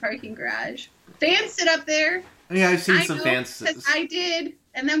from the parking garage. Fans sit up there. Yeah, I've seen some fans. I did,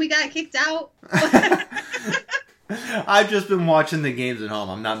 and then we got kicked out. I've just been watching the games at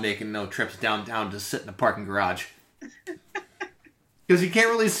home. I'm not making no trips downtown to sit in the parking garage. Because you can't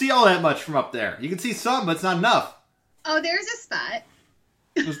really see all that much from up there. You can see some, but it's not enough. Oh, there's a spot.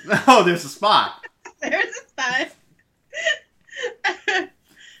 There's a spot. There's a spot.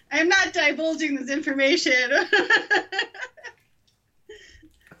 I'm not divulging this information.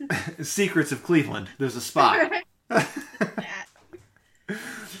 Secrets of Cleveland. There's a spot. I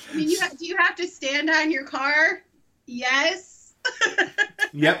mean, do you have to stand on your car? Yes.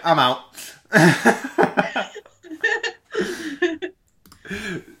 Yep, I'm out.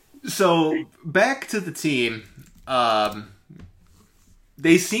 So, back to the team.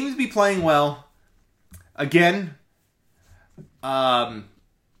 They seem to be playing well. Again,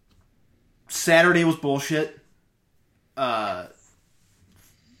 Saturday was bullshit.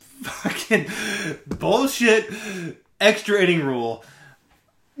 Fucking bullshit extra inning rule.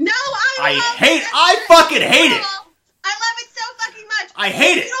 No, I fucking hate it. I love it so fucking much. I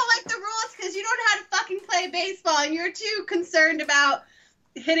hate it. You don't like the rules because you don't know how to fucking play baseball and you're too concerned about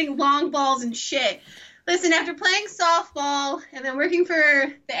hitting long balls and shit. Listen, after playing softball and then working for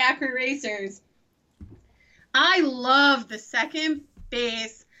the Akron Racers, I love the second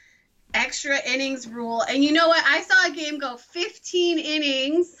base extra innings rule. And you know what? I saw a game go 15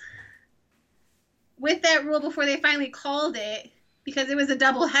 innings with that rule before they finally called it because it was a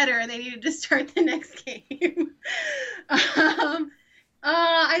doubleheader and they needed to start the next game.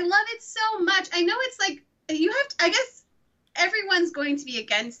 I love it so much. I know it's like, you have to, I guess everyone's going to be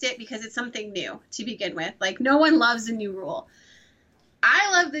against it because it's something new to begin with. Like, no one loves a new rule. I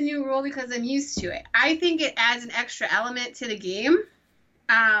love the new rule because I'm used to it. I think it adds an extra element to the game.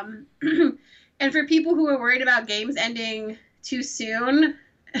 And for people who are worried about games ending too soon,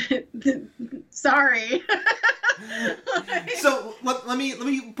 sorry. So let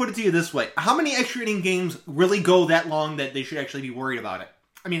me put it to you this way: how many extra inning games really go that long that they should actually be worried about it?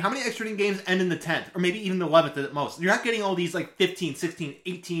 I mean, how many extra inning games end in the 10th or maybe even the 11th at most? You're not getting all these like 15, 16,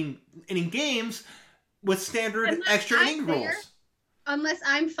 18 inning games with standard extra inning rules. Unless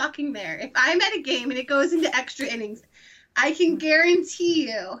I'm fucking there. If I'm at a game and it goes into extra innings, I can guarantee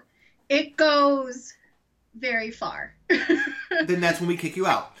you it goes very far. Then that's when we kick you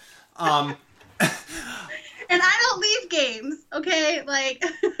out. And I don't leave games, okay? Like,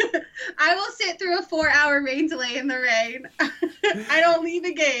 I will sit through a 4-hour rain delay in the rain. I don't leave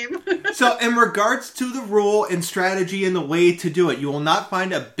a game. So, in regards to the rule and strategy and the way to do it, you will not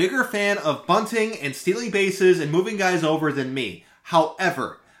find a bigger fan of bunting and stealing bases and moving guys over than me.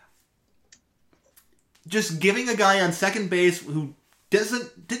 However, just giving a guy on second base who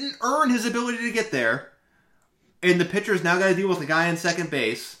didn't earn his ability to get there, and the pitcher's now got to deal with a guy on second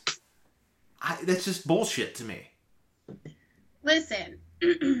base, that's just bullshit to me. Listen.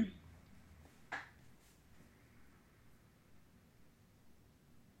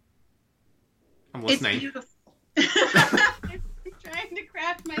 I'm listening. It's beautiful. I'm trying to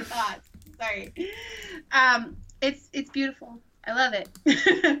craft my thoughts. Sorry. It's beautiful. I love it.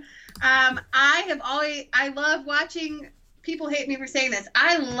 I love watching, people hate me for saying this.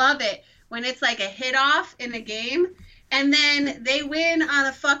 I love it when it's like a hit off in a game and then they win on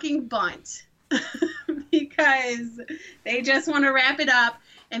a fucking bunt because they just want to wrap it up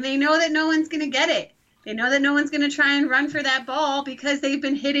and they know that no one's going to get it. They know that no one's going to try and run for that ball because they've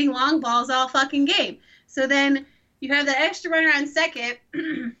been hitting long balls all fucking game. So then you have the extra runner on second,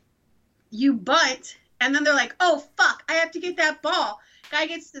 you bunt, and then they're like, oh, fuck, I have to get that ball. Guy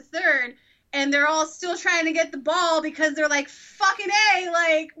gets to third, and they're all still trying to get the ball because they're like, fucking A,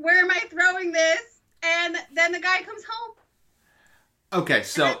 like, where am I throwing this? And then the guy comes home. Okay,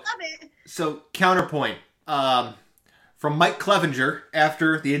 so, I love it. So counterpoint. From Mike Clevenger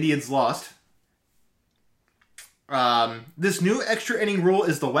after the Indians lost. This new extra inning rule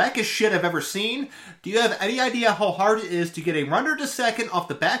is the wackest shit I've ever seen. Do you have any idea how hard it is to get a runner to second off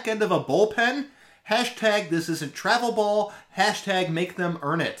the back end of a bullpen? Hashtag this isn't travel ball. Hashtag make them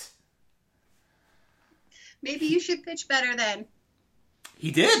earn it. Maybe you should pitch better then.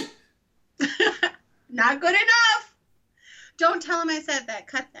 He did. Not good enough. Don't tell him I said that.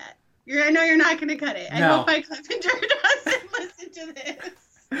 Cut that. I know you're not going to cut it. I hope Mike Clevenger doesn't listen to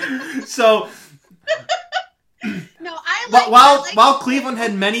this. So... No, while Cleveland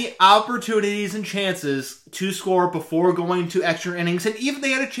had many opportunities and chances to score before going to extra innings, and even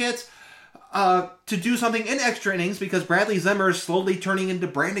they had a chance to do something in extra innings because Bradley Zimmer is slowly turning into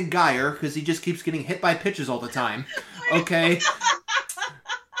Brandon Guyer because he just keeps getting hit by pitches all the time. Okay?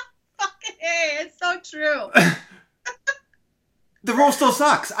 Fucking hey, it's so true. The rule still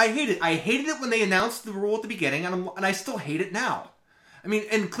sucks. I hate it. I hated it when they announced the rule at the beginning, and I still hate it now. I mean,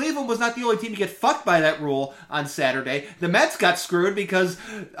 and Cleveland was not the only team to get fucked by that rule on Saturday. The Mets got screwed because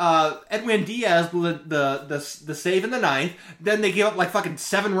Edwin Diaz blew the save in the ninth. Then they gave up like fucking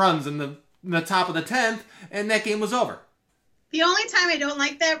 7 runs in the top of the 10th, and that game was over. The only time I don't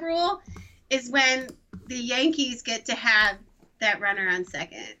like that rule is when the Yankees get to have that runner on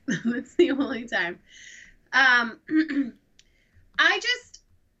second. That's the only time. I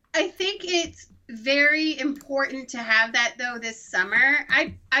think it's very important to have that though this summer.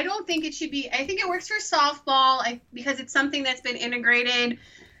 I don't think it should be. I think it works for softball because it's something that's been integrated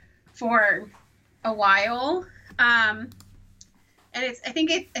for a while. And I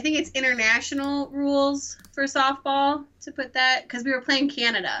think it's international rules for softball to put that, because we were playing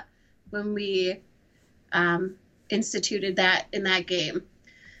Canada when we instituted that in that game.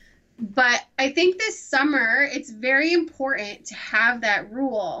 But I think this summer it's very important to have that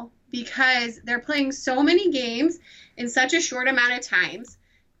rule, because they're playing so many games in such a short amount of times.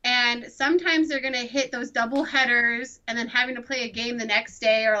 And sometimes they're going to hit those double headers and then having to play a game the next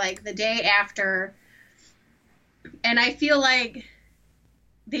day or like the day after. And I feel like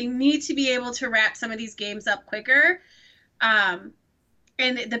they need to be able to wrap some of these games up quicker. And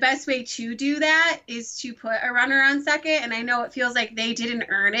the best way to do that is to put a runner on second. And I know it feels like they didn't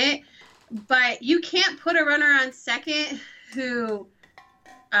earn it, but you can't put a runner on second who,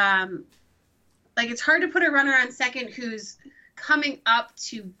 it's hard to put a runner on second who's coming up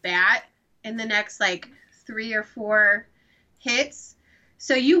to bat in the next 3 or 4 hits.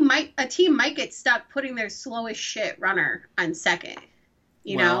 So a team might get stuck putting their slowest shit runner on second,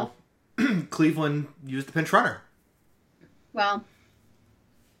 you know? Cleveland used the pinch runner. Well,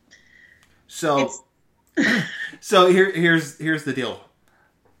 so here's the deal.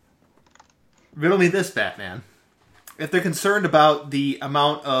 Riddle me this, Batman. If they're concerned about the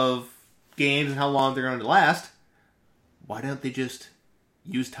amount of games and how long they're going to last, why don't they just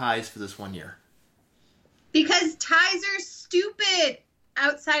use ties for this 1 year? Because ties are stupid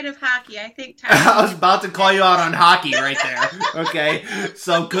outside of hockey. I think ties I was about to call you out on hockey right there. Okay,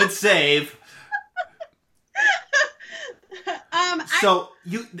 so good save.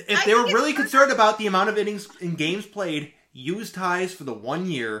 If they were really concerned about the amount of innings and games played, use ties for the 1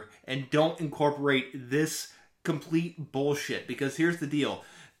 year and don't incorporate this complete bullshit. Because here's the deal.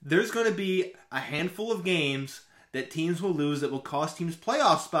 There's going to be a handful of games that teams will lose that will cost teams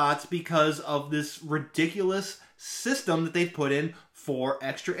playoff spots because of this ridiculous system that they've put in for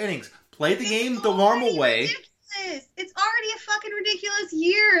extra innings. Play the game the normal way. Ridiculous. It's already a fucking ridiculous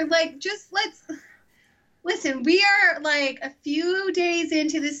year. Listen, we are a few days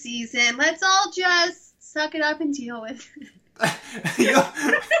into the season. Let's all just suck it up and deal with it.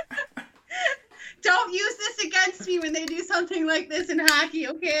 Don't use this against me when they do something like this in hockey,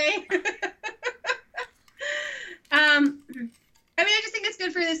 okay? I just think it's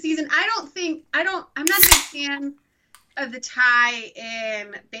good for this season. I'm not a big fan of the tie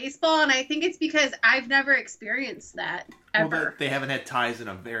in baseball, and I think it's because I've never experienced that ever. Well, they haven't had ties in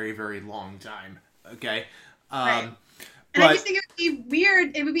a very, very long time. Okay. Right. And I just think it would be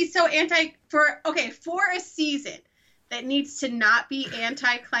weird. It would be so for a season that needs to not be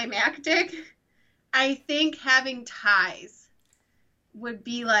anticlimactic. I think having ties would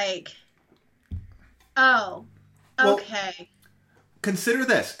be okay. Well, consider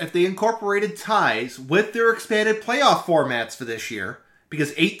this. If they incorporated ties with their expanded playoff formats for this year,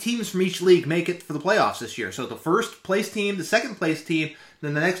 because 8 teams from each league make it for the playoffs this year. So the first place team, the second place team,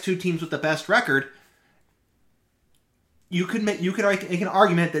 then the next 2 teams with the best record, you could make an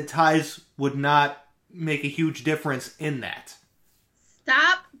argument that ties would not make a huge difference in that.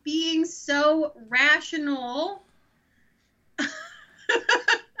 Stop being so rational.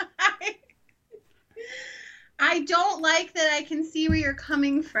 I don't like that. I can see where you're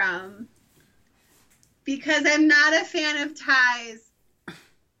coming from, because I'm not a fan of ties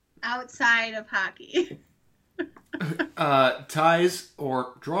outside of hockey. Ties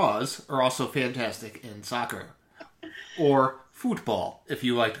or draws are also fantastic in soccer. Or football, if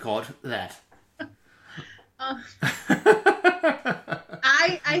you like to call it that.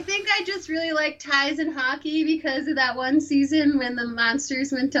 I think I just really like ties in hockey because of that one season when the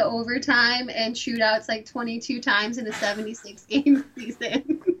Monsters went to overtime and shootouts 22 times in a 76-game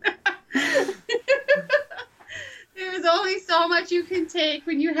season. There's only so much you can take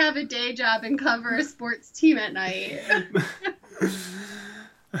when you have a day job and cover a sports team at night.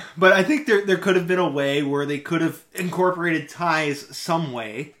 But I think there could have been a way where they could have incorporated ties some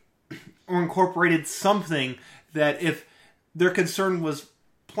way, or incorporated something that if their concern was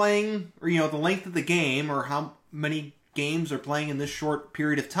playing, or the length of the game, or how many games are playing in this short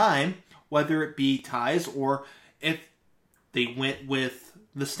period of time, whether it be ties, or if they went with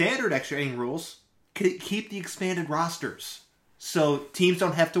the standard extra inning rules, keep the expanded rosters. So teams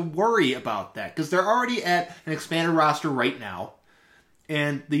don't have to worry about that, because they're already at an expanded roster right now.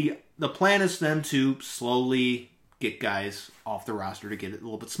 And the plan is for them to slowly get guys off the roster to get it a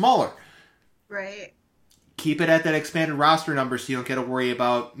little bit smaller. Right. Keep it at that expanded roster number so you don't got to worry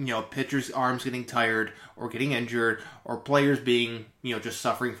about, pitchers' arms getting tired or getting injured, or players being, just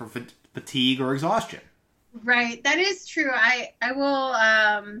suffering from fatigue or exhaustion. Right. That is true. I will,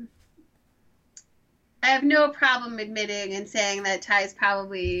 I have no problem admitting and saying that ties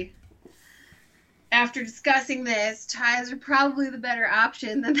probably, after discussing this, ties are probably the better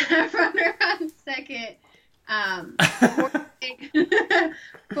option than that runner on second.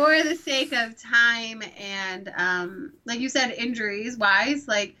 For the sake of time and, like you said, injuries wise,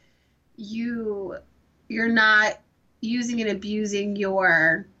 like you're not using and abusing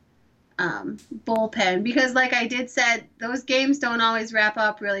your bullpen, because like I did said, those games don't always wrap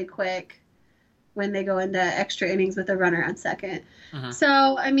up really quick when they go into extra innings with a runner on second.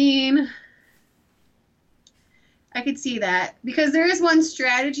 So, I mean, I could see that, because there is one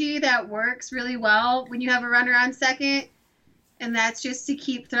strategy that works really well when you have a runner on second, and that's just to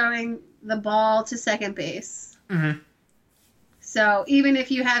keep throwing the ball to second base. So even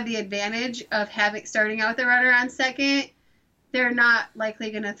if you have the advantage of starting out with a runner on second, they're not likely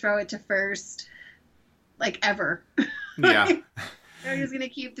going to throw it to first, like, ever. Yeah. They're just going to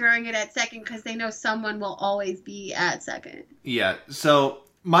keep throwing it at second because they know someone will always be at second. Yeah, so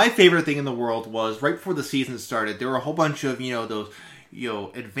my favorite thing in the world was right before the season started, there were a whole bunch of, those,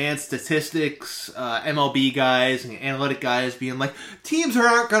 advanced statistics, MLB guys and analytic guys being like, teams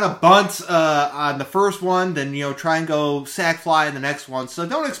aren't going to bunt on the first one, then, try and go sack fly in the next one. So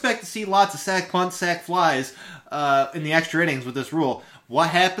don't expect to see lots of sack punt, sack flies in the extra innings with this rule.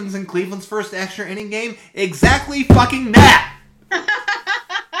 What happens in Cleveland's first extra inning game? Exactly fucking that!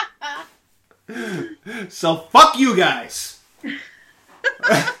 So fuck you guys!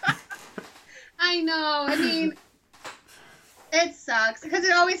 I know. I mean, it sucks because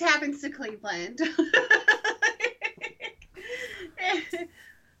it always happens to Cleveland.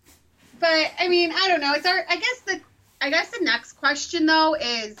 But I mean, I don't know. I guess the next question though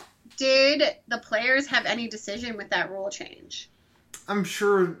is, did the players have any decision with that rule change? I'm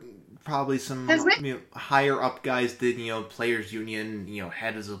sure probably some higher up guys did, players union,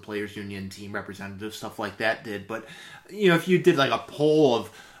 head as a players union, team representative, stuff like that did. But, if you did like a poll of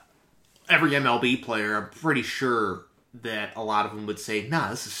every MLB player, I'm pretty sure that a lot of them would say,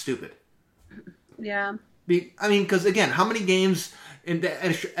 nah, this is stupid. Yeah. I mean, because again, how many games in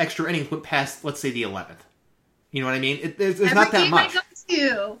the extra innings went past, let's say, the 11th? You know what I mean? There's not that much.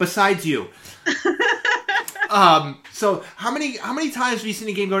 Besides you. So how many times have you seen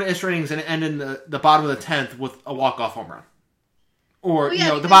a game go to extra innings and end in the bottom of the 10th with a walk-off home run? Or,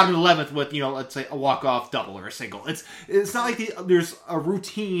 the bottom of the 11th with, let's say a walk-off double or a single. It's not like there's a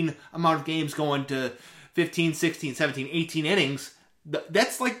routine amount of games going to 15, 16, 17, 18 innings.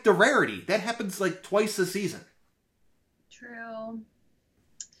 That's like the rarity. That happens like twice a season. True.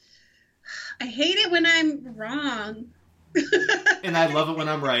 I hate it when I'm wrong. And I love it when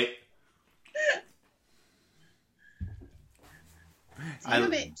I'm right.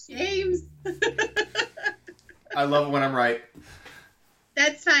 Damn it, James. I love it when I'm right.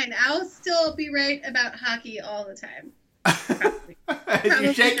 That's fine. I'll still be right about hockey all the time. As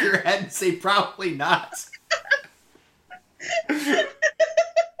you shake your head and say, probably not.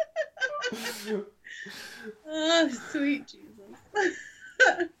 Oh, sweet Jesus.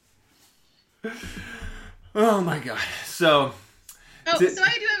 Oh my god. So I do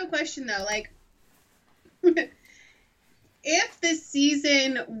have a question though. Like, if the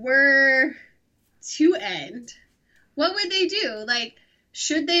season were to end, what would they do? Like,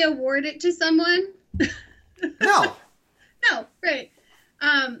 should they award it to someone? No. No, right.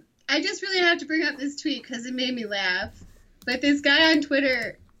 I just really have to bring up this tweet because it made me laugh. But this guy on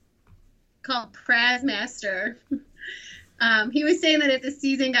Twitter called Prazmaster, he was saying that if the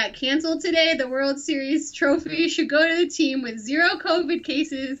season got canceled today, the World Series trophy should go to the team with 0 COVID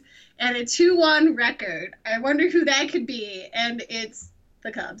cases and a 2-1 record. I wonder who that could be, and it's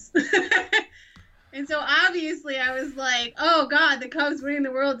the Cubs. And so obviously I was like, oh God, the Cubs winning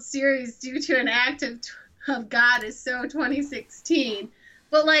the World Series due to an act of God is so 2016.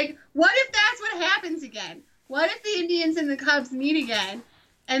 But like, what if that's what happens again? What if the Indians and the Cubs meet again,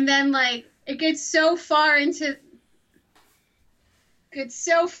 and then like it gets so far, and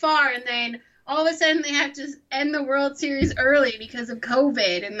then all of a sudden they have to end the World Series early because of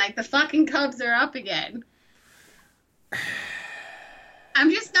COVID, and like the fucking Cubs are up again. I'm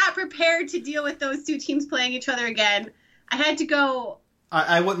just not prepared to deal with those two teams playing each other again. I had to go.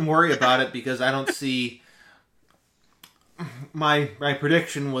 I wouldn't worry about it because I don't see. My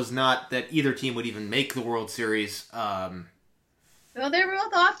prediction was not that either team would even make the World Series. Well, they're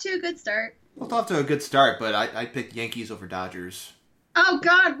both off to a good start. Both off to a good start, but I picked Yankees over Dodgers. Oh,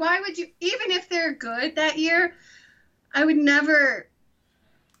 God, why would you? Even if they're good that year, I would never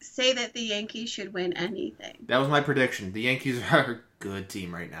say that the Yankees should win anything. That was my prediction. The Yankees are a good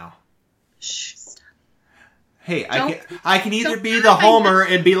team right now. Shh, stop. Hey, I can either be the homer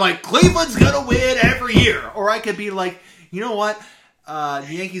and be like, Cleveland's gonna win every year, or I could be like, you know what, the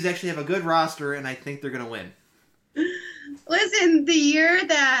Yankees actually have a good roster, and I think they're gonna win. Listen, the year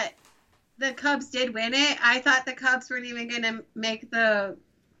that the Cubs did win it, I thought the Cubs weren't even gonna make the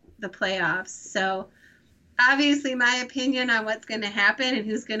playoffs. So obviously, my opinion on what's gonna happen and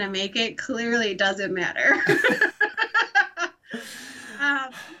who's gonna make it clearly doesn't matter.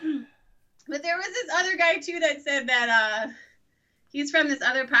 But there was this other guy, too, that said that he's from this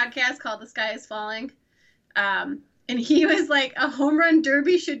other podcast called The Sky is Falling. And he was like, a home run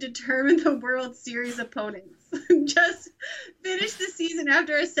derby should determine the World Series opponents. Just finish the season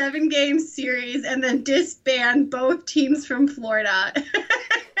after a 7-game series and then disband both teams from Florida.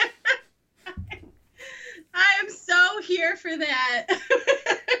 I am so here for that.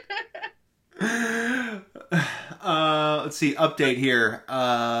 Let's see, update here.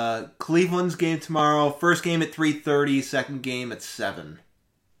 Cleveland's game tomorrow. First game at 3:30. Second game at 7.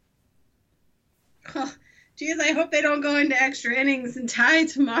 Oh, geez, I hope they don't go into extra innings and tie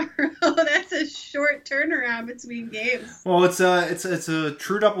tomorrow. That's a short turnaround between games. Well, it's a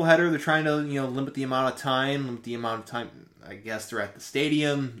true doubleheader. They're trying to limit the amount of time. I guess they're at the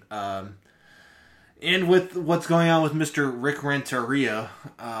stadium. And with what's going on with Mr. Rick Renteria.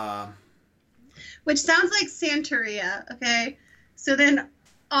 Which sounds like Santeria, okay? So then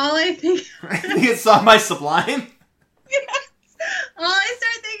all I think... I think it's on my Sublime. Yes. All I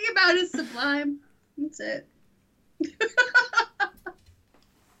start thinking about is Sublime. That's it.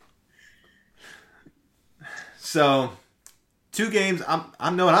 So, 2 games.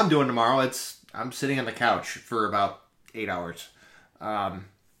 I know what I'm doing tomorrow. I'm sitting on the couch for about 8 hours. Yeah,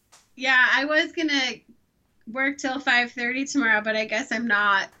 I was going to work till 5:30 tomorrow, but I guess I'm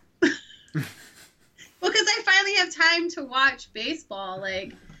not. Well, because I finally have time to watch baseball.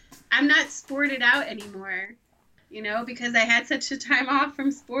 Like, I'm not sported out anymore, because I had such a time off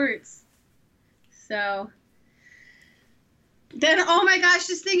from sports. So, then, oh my gosh,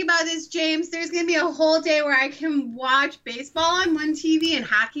 just think about this, James. There's going to be a whole day where I can watch baseball on one TV and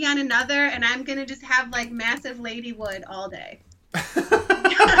hockey on another, and I'm going to just have, like, massive Ladywood all day.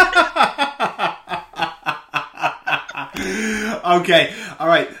 Okay, all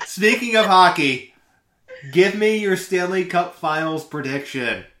right. Speaking of hockey... Give me your Stanley Cup Finals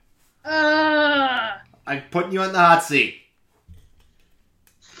prediction. I'm putting you on the hot seat.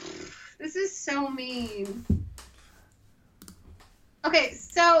 This is so mean. Okay,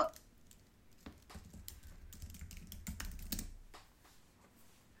 so...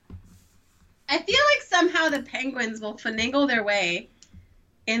 I feel like somehow the Penguins will finagle their way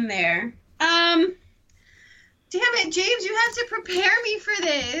in there. Damn it, James, you have to prepare me for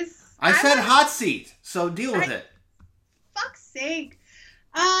this. I said hot seat, so deal with it. Fuck's sake.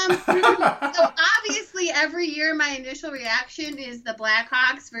 So obviously every year my initial reaction is the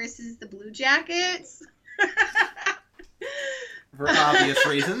Blackhawks versus the Blue Jackets. For obvious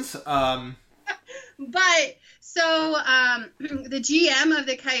reasons. But, so, the GM of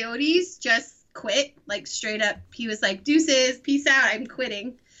the Coyotes just quit, like, straight up. He was like, deuces, peace out, I'm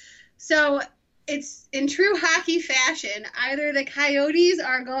quitting. So... It's in true hockey fashion. Either the Coyotes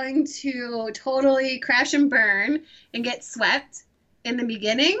are going to totally crash and burn and get swept in the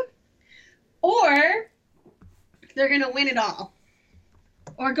beginning, or they're going to win it all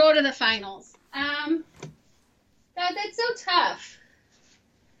or go to the finals. That's so tough.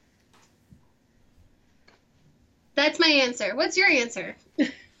 That's my answer. What's your answer?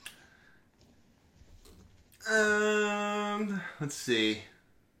 Let's see.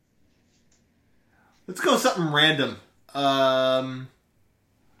 Let's go with something random.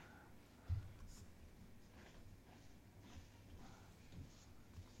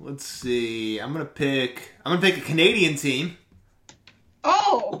 Let's see. I'm gonna pick a Canadian team.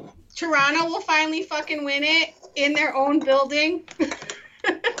 Oh, Toronto will finally fucking win it in their own building.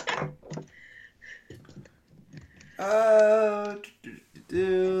 Let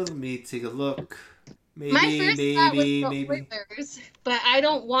me take a look. Maybe, my first thought was the maybe. Oilers, but I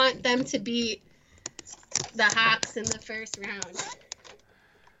don't want them to beat the Hawks in the first round.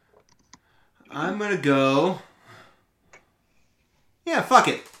 I'm gonna go. Yeah, fuck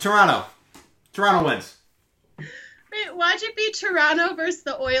it. Toronto. Toronto wins. Wait, watch it be Toronto versus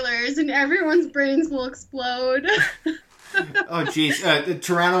the Oilers, and everyone's brains will explode. Oh, jeez.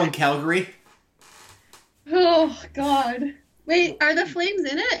 Toronto and Calgary. Oh, God. Wait, are the Flames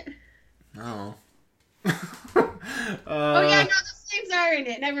in it? No. Oh, yeah, no, the Flames are in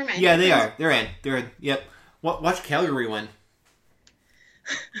it. Never mind. Yeah, they are. They're in. They're in. Yep. Watch Calgary win.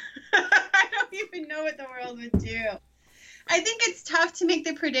 I don't even know what the world would do. I think it's tough to make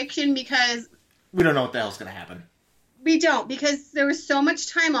the prediction because we don't know what the hell's going to happen. We don't, because there was so much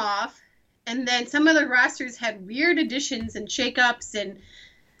time off, and then some of the rosters had weird additions and shakeups, and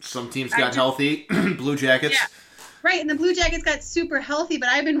some teams got healthy. Blue Jackets. Yeah. Right, and the Blue Jackets got super healthy, but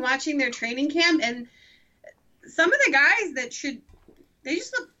I've been watching their training camp, and some of the guys that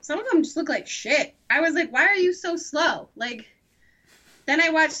some of them just look like shit. I was like, why are you so slow? Like, then I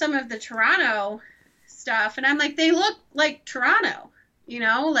watched some of the Toronto stuff, and I'm like, they look like Toronto,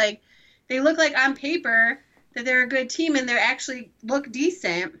 like they look like on paper that they're a good team and they actually look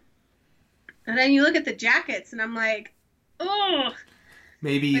decent. And then you look at the Jackets and I'm like, oh.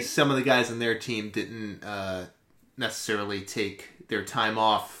 Maybe some of the guys on their team didn't necessarily take their time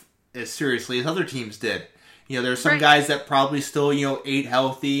off as seriously as other teams did. There's some guys that probably still, ate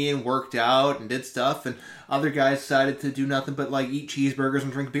healthy and worked out and did stuff, and other guys decided to do nothing but, eat cheeseburgers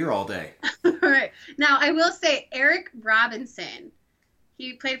and drink beer all day. Right. Now, I will say, Eric Robinson,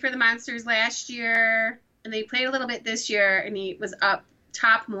 he played for the Monsters last year, and they played a little bit this year, and he was up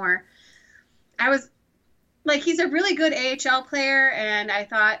top more. He's a really good AHL player, and I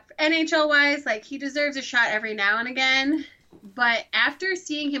thought, NHL-wise, he deserves a shot every now and again. But after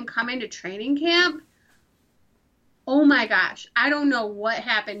seeing him come into training camp, oh my gosh, I don't know what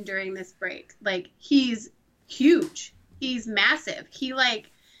happened during this break. He's huge. He's massive.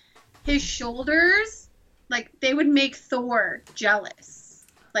 His shoulders, they would make Thor jealous.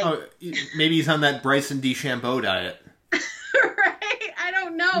 Maybe he's on that Bryson DeChambeau diet. Right? I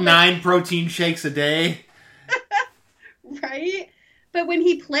don't know. 9 protein shakes a day. Right? But when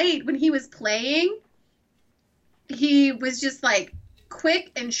he was playing, he was just,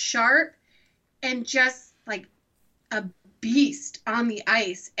 quick and sharp and just, a beast on the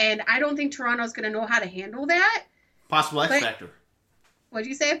ice. And I don't think Toronto's going to know how to handle that. Possible X Factor. What'd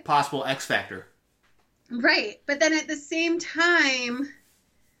you say? Possible X Factor. Right. But then at the same time,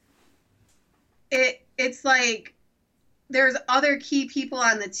 it's there's other key people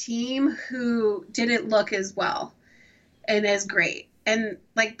on the team who didn't look as well and as great. And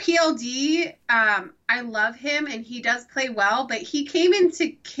PLD, I love him and he does play well, but he came into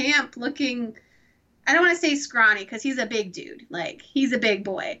camp looking, I don't want to say scrawny because he's a big dude. He's a big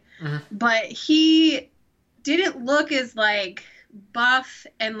boy. Mm-hmm. But he didn't look as, buff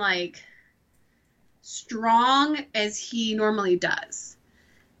and, strong as he normally does.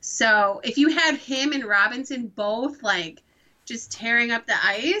 So if you had him and Robinson both, just tearing up the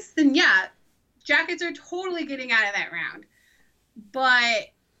ice, then, yeah, Jackets are totally getting out of that round. But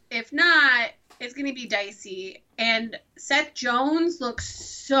if not, it's going to be dicey. And Seth Jones looks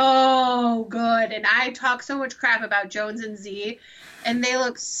so good. And I talk so much crap about Jones and Z. And they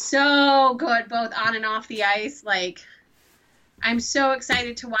look so good both on and off the ice. I'm so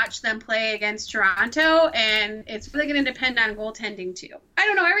excited to watch them play against Toronto. And it's really going to depend on goaltending, too. I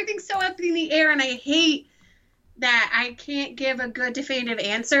don't know. Everything's so up in the air. And I hate that I can't give a good definitive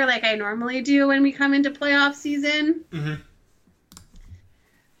answer like I normally do when we come into playoff season. Mm-hmm.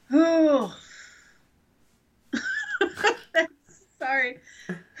 Oh. Sorry.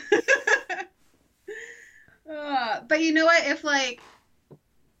 But you know what? If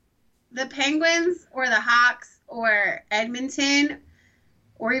the Penguins or the Hawks or Edmonton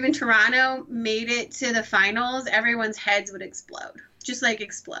or even Toronto made it to the finals, everyone's heads would explode. Just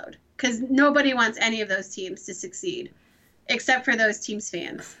explode. Because nobody wants any of those teams to succeed. Except for those teams'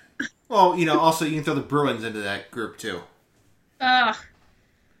 fans. Well, also you can throw the Bruins into that group too. Ugh.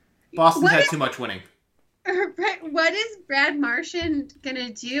 Boston's had too much winning. What is Brad Marchand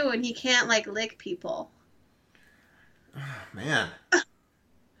gonna do when he can't lick people? Oh, man.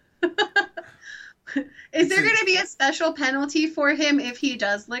 Is there gonna be a special penalty for him if he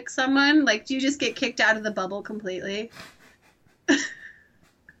does lick someone? Do you just get kicked out of the bubble completely?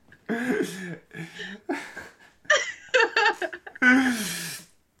 They're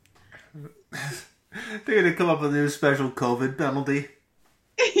gonna come up with a new special COVID penalty.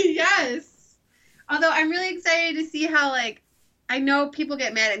 Yes. Although I'm really excited to see how, I know people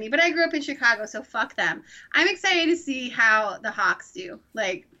get mad at me, but I grew up in Chicago, so fuck them. I'm excited to see how the Hawks do.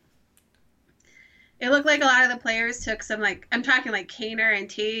 It looked like a lot of the players took some, I'm talking Kaner and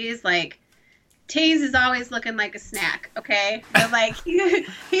Taze. Taze is always looking like a snack, okay? But,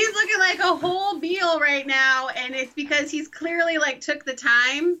 he's looking like a whole meal right now, and it's because he's clearly, took the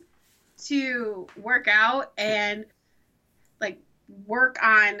time to work out and, work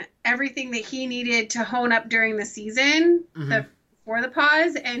on everything that he needed to hone up during the season before the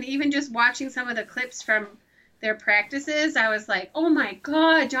pause. And even just watching some of the clips from their practices, I was like, oh my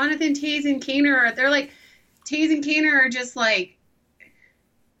God, Jonathan Taze and Kaner, Taze and Kaner are just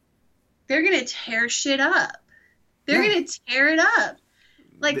they're going to tear shit up. They're going to tear it up.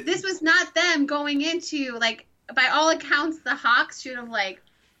 Like, this was not them going into, like, by all accounts, the Hawks should have, like,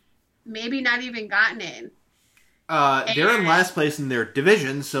 maybe not even gotten in. They're in last place in their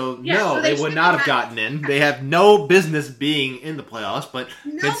division, so no, they would not have gotten in. Yeah. They have no business being in the playoffs, but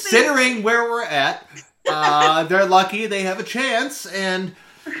considering where we're at, they're lucky they have a chance, and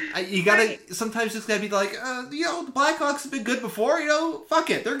you gotta, sometimes it's gotta be like, the Blackhawks have been good before, fuck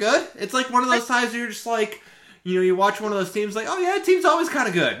it, they're good. It's like one of those times where you're just like, you watch one of those teams like, oh yeah, the team's always kind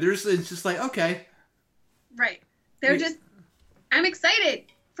of good. It's just like, okay. Right. I'm excited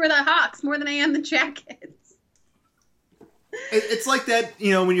for the Hawks more than I am the Jackets. It's like that,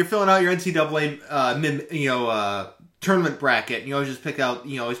 when you're filling out your NCAA, tournament bracket, and you always just pick out,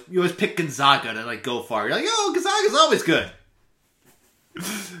 you always pick Gonzaga to, like, go far. You're like, Gonzaga's always good.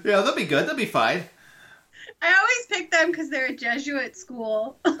 Yeah, they'll be good. They'll be fine. I always pick them because they're a Jesuit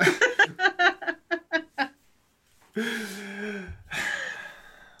school.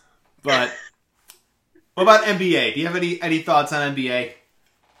 But what about NBA? Do you have any thoughts on NBA?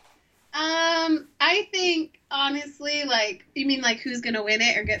 I think, honestly, like, you mean, like, who's going to win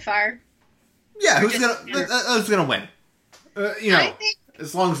it or get far? Yeah, who's gonna win? I think,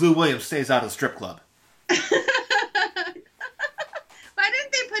 as long as Lou Williams stays out of the strip club. Why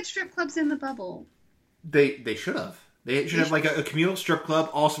didn't they put strip clubs in the bubble? They should have. They should have, like, a communal strip club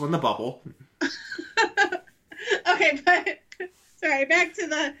also in the bubble. Okay, but, sorry, back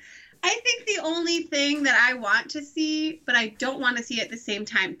to I think the only thing that I want to see, but I don't want to see at the same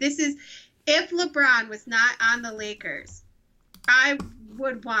time, this is, if LeBron was not on the Lakers, I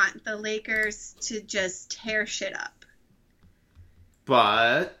would want the Lakers to just tear shit up.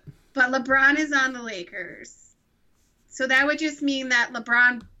 But LeBron is on the Lakers. So that would just mean that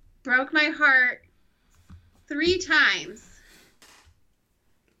LeBron broke my heart 3 times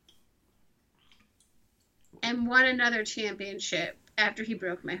and won another championship after he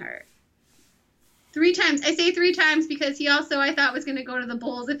broke my heart. 3 times. I say 3 times because he also, I thought, was going to go to the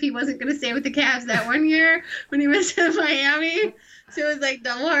Bulls if he wasn't going to stay with the Cavs that one year when he was in Miami. So it was like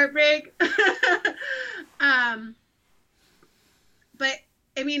double heartbreak. But,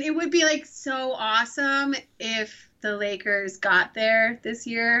 I mean, it would be, like, so awesome if the Lakers got there this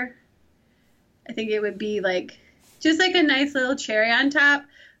year. I think it would be, like, just like a nice little cherry on top.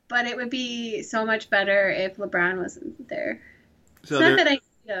 But it would be so much better if LeBron wasn't there. So it's not that I hate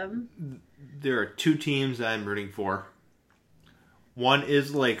him. There are 2 teams that I'm rooting for. One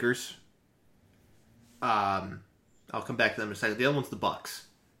is the Lakers. I'll come back to them in a second. The other one's the Bucks.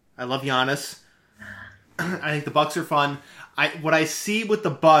 I love Giannis. I think the Bucks are fun. What I see with the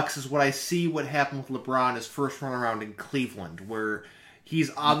Bucks is what I see what happened with LeBron his first run around in Cleveland, where he's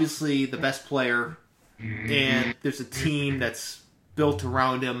obviously the best player, and there's a team that's built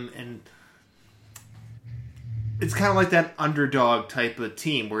around him, and it's kind of like that underdog type of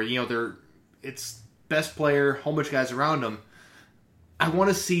team where, it's best player, whole bunch of guys around him. I want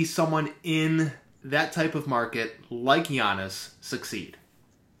to see someone in that type of market, like Giannis, succeed.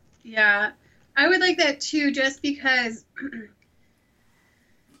 Yeah, I would like that too, just because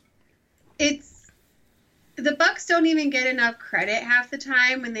the Bucks don't even get enough credit half the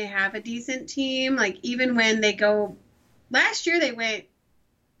time when they have a decent team. Like, even when they go, last year they went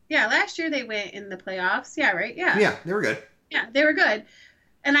in the playoffs. Yeah, right? Yeah. Yeah, they were good. Yeah, they were good.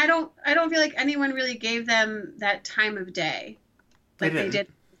 And I don't feel like anyone really gave them that time of day like they did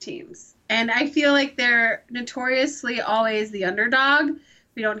teams. And I feel like they're notoriously always the underdog.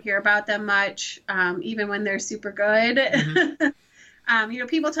 We don't hear about them much, even when they're super good. Mm-hmm.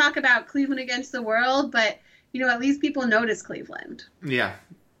 People talk about Cleveland against the world, but, at least people notice Cleveland. Yeah.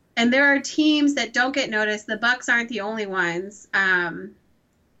 And there are teams that don't get noticed. The Bucks aren't the only ones.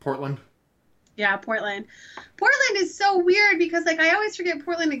 Portland. Yeah, Portland. Portland is so weird because, like, I always forget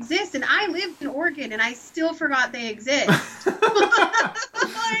Portland exists, and I live in Oregon, and I still forgot they exist.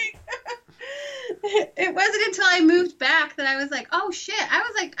 It wasn't until I moved back that I was like, oh, shit. I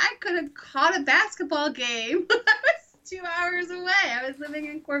was like, I could have caught a basketball game. I was 2 hours away. I was living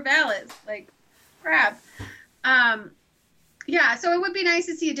in Corvallis. Like, crap. Yeah, so it would be nice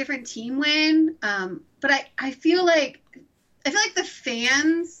to see a different team win. But I feel like the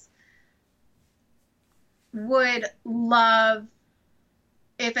fans would love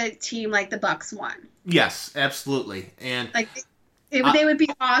if a team like the Bucks won. Yes, absolutely. And like they would be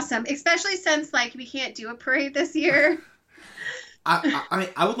awesome, especially since, like, we can't do a parade this year.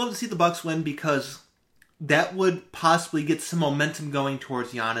 I would love to see the Bucks win because that would possibly get some momentum going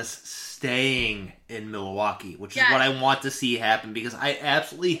towards Giannis staying in Milwaukee, which is what I want to see happen, because I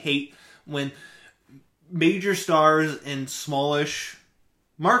absolutely hate when major stars in smallish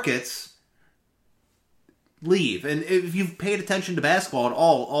markets leave. And if you've paid attention to basketball at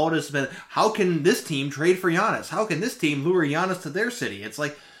all it has been, how can this team trade for Giannis? How can this team lure Giannis to their city? It's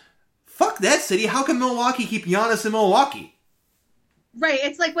like, fuck that city. How can Milwaukee keep Giannis in Milwaukee? Right.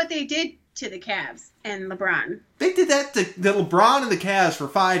 It's like what they did to the Cavs and LeBron. They did that to the LeBron and the Cavs for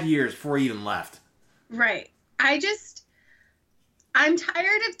 5 years before he even left. Right. I'm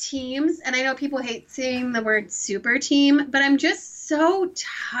tired of teams, and I know people hate saying the word super team, but I'm just so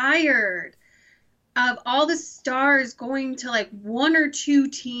tired of all the stars going to like one or two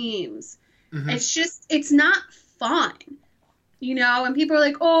teams. Mm-hmm. It's not fun. You know, and people are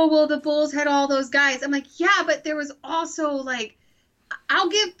like, oh, well, the Bulls had all those guys. I'm like, yeah, but there was also like, I'll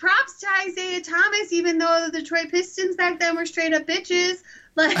give props to Isaiah Thomas, even though the Detroit Pistons back then were straight up bitches.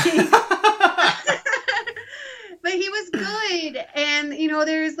 Like, but he was good. And, you know,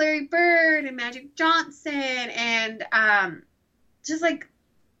 there's Larry Bird and Magic Johnson and just like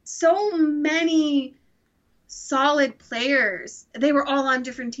so many solid players. They were all on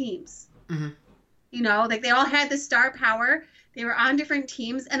different teams. Mm-hmm. You know, like they all had the star power. They were on different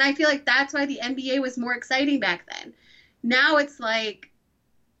teams. And I feel like that's why the NBA was more exciting back then. Now it's like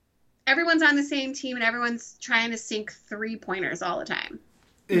everyone's on the same team and everyone's trying to sink 3-pointers all the time.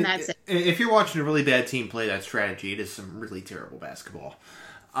 And that's it. If you're watching a really bad team play that strategy, it is some really terrible basketball.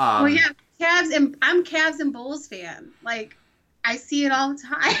 Well, yeah, I'm Cavs and Bulls fan. Like, I see it all the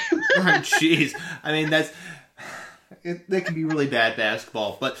time. Jeez. I mean, that can be really bad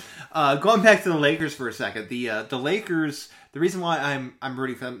basketball. But going back to the Lakers for a second, the Lakers, the reason why I'm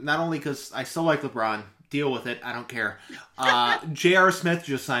rooting for them, not only because I still like LeBron, deal with it, I don't care. J.R. Smith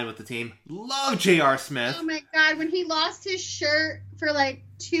just signed with the team. Love J.R. Smith. Oh my God, when he lost his shirt for like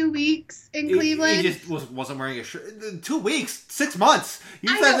 2 weeks in Cleveland. He just wasn't wearing a shirt. 2 weeks, 6 months. He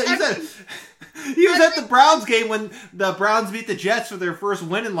was at the Browns game when the Browns beat the Jets for their first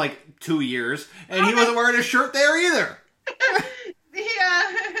win in like 2 years, and he wasn't wearing a shirt there either. Yeah.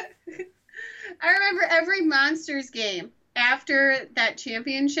 I remember every Monsters game after that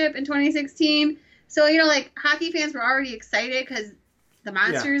championship in 2016. So, you know, like, hockey fans were already excited because the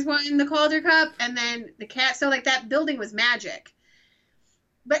Monsters won the Calder Cup, and then the Cats. So, like, that building was magic.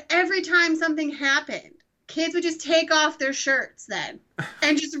 But every time something happened, kids would just take off their shirts then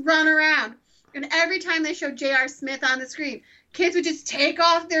and just run around. And every time they showed J.R. Smith on the screen, kids would just take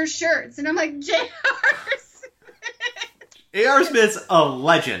off their shirts. And I'm like, J.R. Smith. J.R. Smith's a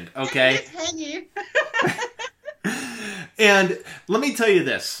legend, okay? Just hanging. And let me tell you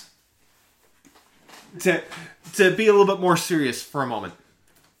this. To be a little bit more serious for a moment.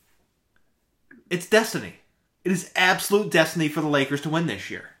 It's destiny. It is absolute destiny for the Lakers to win this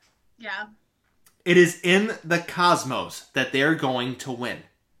year. Yeah. It is in the cosmos that they're going to win.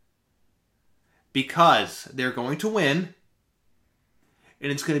 Because they're going to win,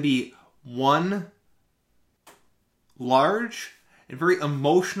 and it's going to be one large and very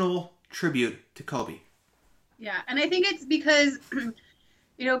emotional tribute to Kobe. Yeah, and I think it's because,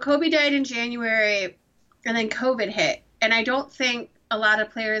 you know, Kobe died in January, and then COVID hit. And I don't think a lot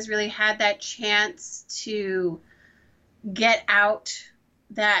of players really had that chance to get out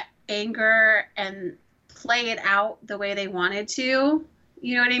that anger and play it out the way they wanted to.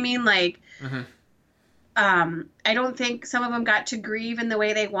 You know what I mean? Like, I don't think some of them got to grieve in the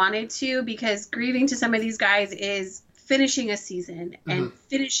way they wanted to, because grieving to some of these guys is finishing a season and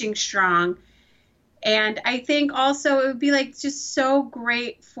finishing strong. And I think also it would be like just so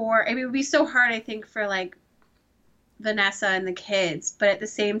great for, I mean, it would be so hard, I think, for like Vanessa and the kids, but at the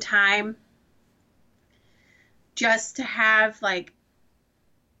same time, just to have like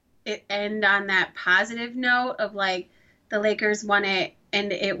it end on that positive note of like the Lakers won it,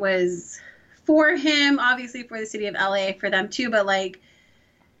 and it was for him, obviously for the city of LA, for them too, but like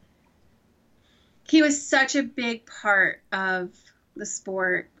he was such a big part of the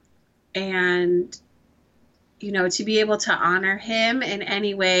sport, and you know, to be able to honor him in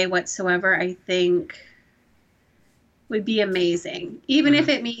any way whatsoever, I think would be amazing. Even if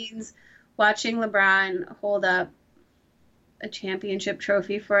it means watching LeBron hold up a championship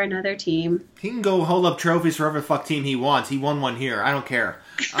trophy for another team. He can go hold up trophies for every fuck team he wants. He won one here. I don't care.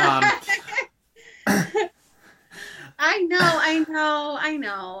 I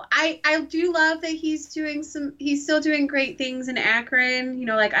know. I do love that he's still doing great things in Akron. You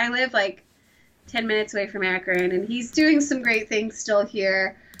know, like I live like 10 minutes away from Akron, and he's doing some great things still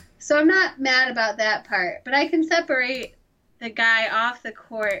here. So I'm not mad about that part, but I can separate the guy off the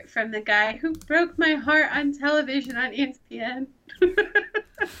court from the guy who broke my heart on television on ESPN.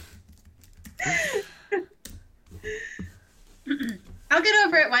 I'll get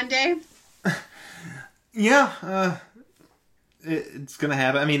over it one day. Yeah, it's going to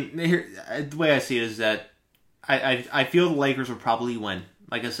happen. I mean, the way I see it is that I feel the Lakers would probably win.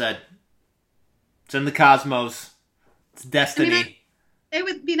 Like I said, it's in the cosmos. It's destiny. I mean, it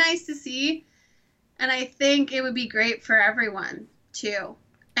would be nice to see, and I think it would be great for everyone too.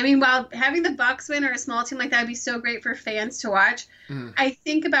 I mean, while having the Bucks win or a small team like that would be so great for fans to watch, I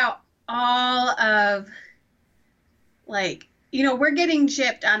think about all of, like, you know, we're getting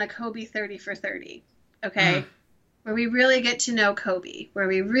gypped on a Kobe 30 for 30, okay? Where we really get to know Kobe, where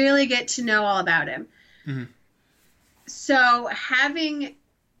we really get to know all about him. So having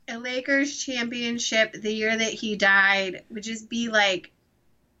a Lakers championship the year that he died would just be like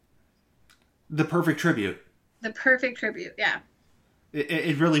the perfect tribute. The perfect tribute, yeah.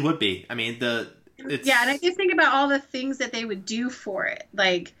 It really would be. I mean, and I just think about all the things that they would do for it,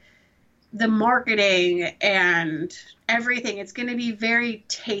 like the marketing and everything. It's going to be very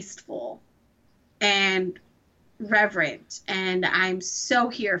tasteful and reverent, and I'm so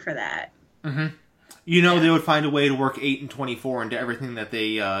here for that. You know, they would find a way to work 8 and 24 into everything that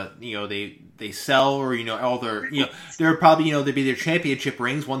they, they sell, or, all their, there would probably, there'd be their championship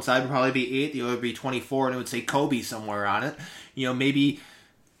rings. One side would probably be 8, the other would be 24, and it would say Kobe somewhere on it. Maybe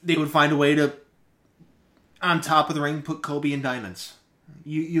they would find a way to, on top of the ring, put Kobe in diamonds.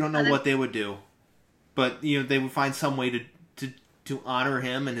 You don't know what they would do, but, they would find some way to honor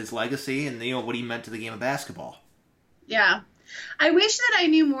him and his legacy and, what he meant to the game of basketball. Yeah. I wish that I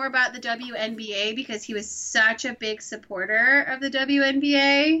knew more about the WNBA because he was such a big supporter of the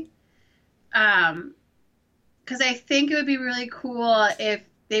WNBA. Because I think it would be really cool if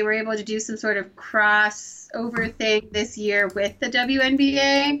they were able to do some sort of crossover thing this year with the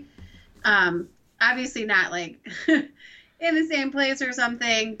WNBA. Obviously not like in the same place or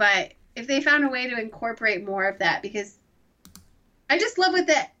something, but if they found a way to incorporate more of that, because I just love what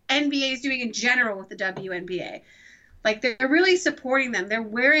the NBA is doing in general with the WNBA. Like, they're really supporting them. They're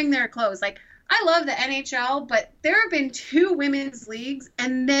wearing their clothes. Like, I love the NHL, but there have been 2 women's leagues,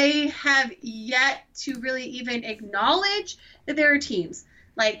 and they have yet to really even acknowledge that there are teams.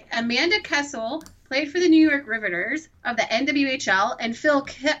 Like, Amanda Kessel played for the New York Riveters of the NWHL, and Phil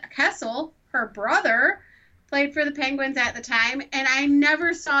Kessel, her brother, played for the Penguins at the time, and I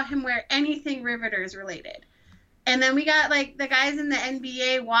never saw him wear anything Riveters related. And then we got, like, the guys in the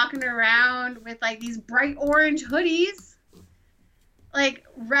NBA walking around with, like, these bright orange hoodies, like,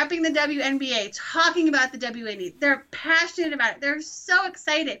 repping the WNBA, talking about the WNBA. They're passionate about it. They're so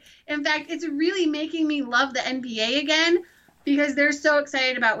excited. In fact, it's really making me love the NBA again because they're so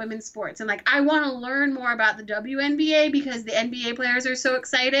excited about women's sports. And, like, I want to learn more about the WNBA because the NBA players are so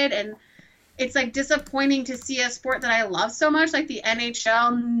excited. And it's, like, disappointing to see a sport that I love so much, like the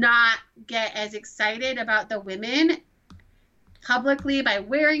NHL, not get as excited about the women publicly by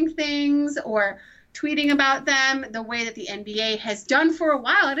wearing things or tweeting about them the way that the NBA has done for a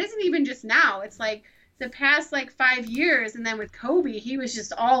while. It isn't even just now. It's, like, the past, like, 5 years, and then with Kobe, he was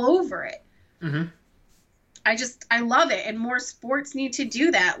just all over it. I love it, and more sports need to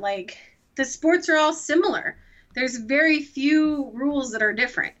do that. Like, the sports are all similar. There's very few rules that are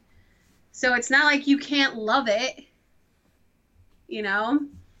different. So it's not like you can't love it,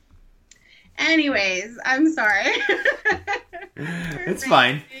 Anyways, I'm sorry. It's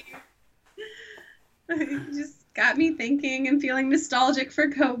fine. It just got me thinking and feeling nostalgic for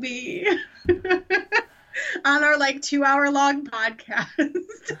Kobe on our, 2-hour-long podcast.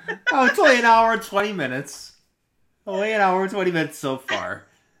 Oh, it's only an hour and 20 minutes. Only an hour and 20 minutes so far.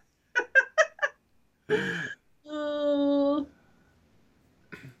 Oh...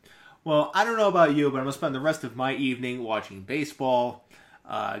 Well, I don't know about you, but I'm going to spend the rest of my evening watching baseball,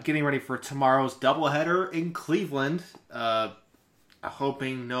 getting ready for tomorrow's doubleheader in Cleveland,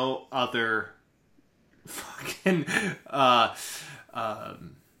 hoping no other fucking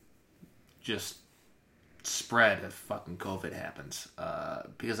just spread of fucking COVID happens,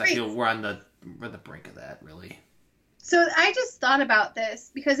 because I feel we're on the brink of that, really. So I just thought about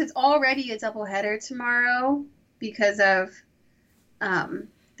this because it's already a doubleheader tomorrow because of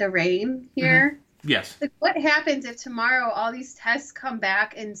the rain here. Yes. Like, what happens if tomorrow all these tests come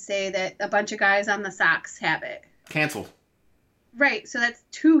back and say that a bunch of guys on the Sox have it? Canceled. Right. So that's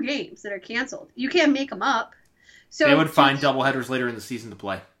 2 games that are canceled. You can't make them up. So they would find doubleheaders later in the season to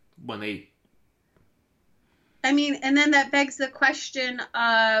play when they... I mean, and then that begs the question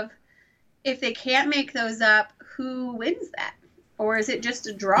of if they can't make those up, who wins that? Or is it just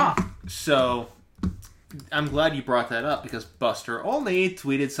a draw? So... I'm glad you brought that up because Buster Olney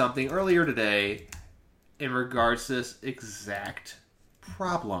tweeted something earlier today in regards to this exact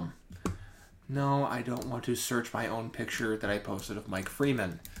problem. No, I don't want to search my own picture that I posted of Mike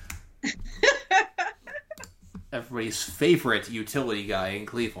Freeman. Everybody's favorite utility guy in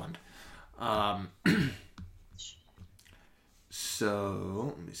Cleveland.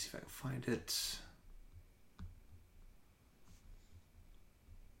 So, let me see if I can find it.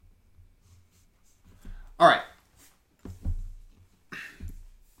 All right.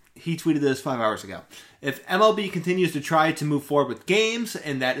 He tweeted this 5 hours ago. If MLB continues to try to move forward with games,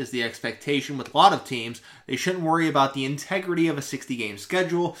 and that is the expectation with a lot of teams, they shouldn't worry about the integrity of a 60-game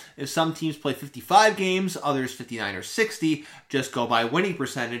schedule. If some teams play 55 games, others 59 or 60, just go by winning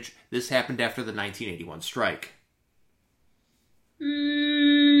percentage. This happened after the 1981 strike.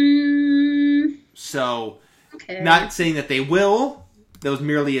 So, okay. Not saying that they will. That was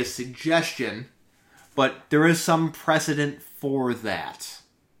merely a suggestion. But there is some precedent for that.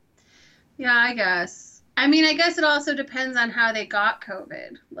 Yeah, I guess. I mean, I guess it also depends on how they got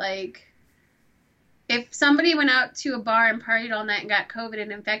COVID. Like, if somebody went out to a bar and partied all night and got COVID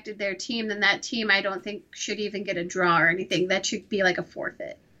and infected their team, then that team I don't think should even get a draw or anything. That should be like a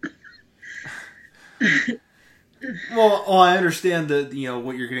forfeit. Well, I understand that,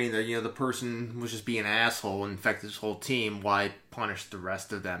 what you're getting there. The person was just being an asshole and infected his whole team. Why punish the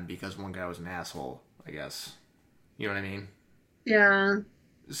rest of them because one guy was an asshole, I guess. You know what I mean? Yeah.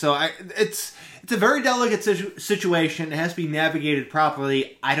 So it's a very delicate situation. It has to be navigated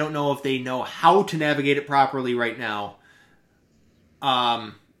properly. I don't know if they know how to navigate it properly right now.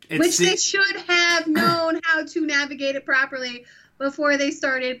 Which they should have known how to navigate it properly before they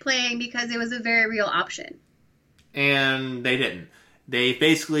started playing because it was a very real option. And they didn't. They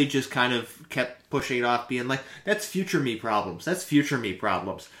basically just kind of kept pushing it off, being like, that's future me problems. That's future me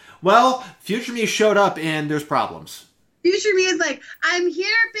problems. Well, future me showed up and there's problems. Future me is like, I'm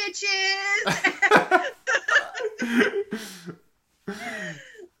here, bitches!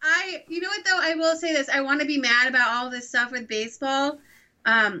 You know what, though? I will say this. I want to be mad about all this stuff with baseball.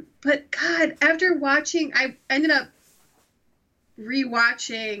 But, God, after watching... I ended up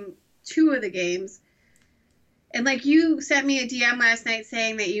rewatching 2 of the games. And, you sent me a DM last night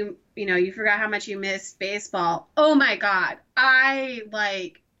saying that you forgot how much you missed baseball. Oh, my God. I,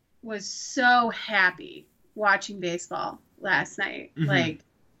 was so happy watching baseball last night. Mm-hmm.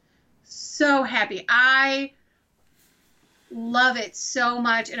 So happy. I love it so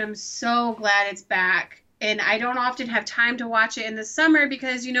much, and I'm so glad it's back. And I don't often have time to watch it in the summer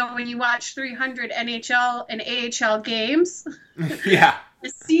because, when you watch 300 NHL and AHL games yeah, a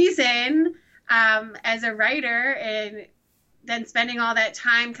season as a writer and then spending all that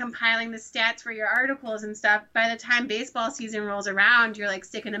time compiling the stats for your articles and stuff, by the time baseball season rolls around, you're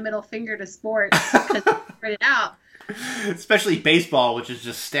sticking a middle finger to sports because you figured it out. Especially baseball, which is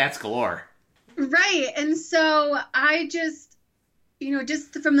just stats galore. Right. And so I just,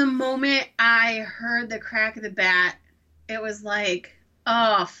 just from the moment I heard the crack of the bat, it was like,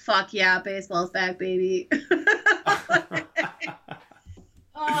 oh, fuck yeah, baseball's back, baby.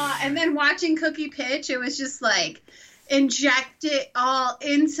 And then watching Cookie pitch, it was just inject it all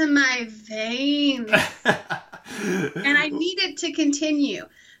into my veins. And I need it to continue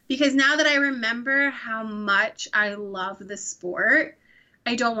because now that I remember how much I love the sport,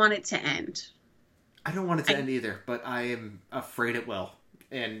 I don't want it to end. I don't want it to end either, but I am afraid it will,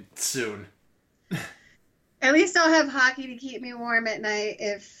 and soon. At least I'll have hockey to keep me warm at night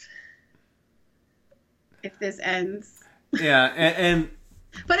if this ends. Yeah, and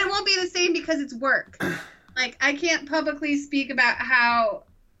but it won't be the same because it's work. I can't publicly speak about how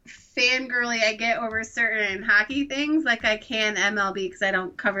fangirly I get over certain hockey things like I can MLB because I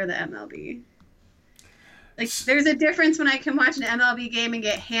don't cover the MLB. There's a difference when I can watch an MLB game and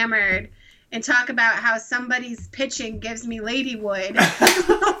get hammered and talk about how somebody's pitching gives me ladywood.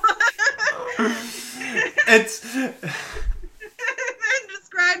 It's...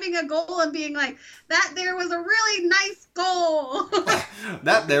 describing a goal and being like, that there was a really nice goal.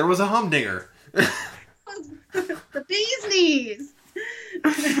 That there was a humdinger. The bee's knees.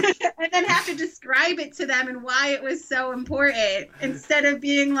 And then have to describe it to them and why it was so important instead of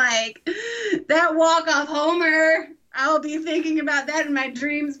being like, that walk-off homer, I'll be thinking about that in my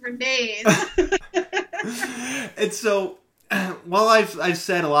dreams for days. And so, while I've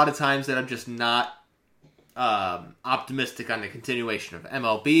said a lot of times that I'm just not optimistic on the continuation of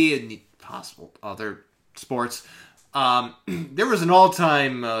MLB and the possible other sports, there was an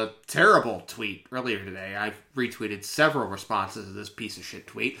all-time terrible tweet earlier today. I've retweeted several responses to this piece of shit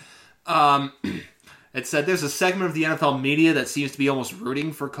tweet. It said there's a segment of the NFL media that seems to be almost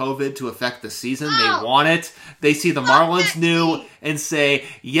rooting for COVID to affect the season. Oh. They want it. They see the Marlins new and say,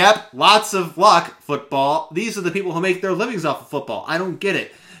 yep, lots of luck, football. These are the people who make their livings off of football. I don't get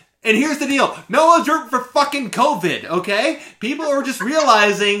it. And here's the deal. No one's rooting for fucking COVID, okay? People are just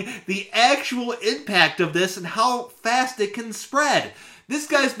realizing the actual impact of this and how fast it can spread. This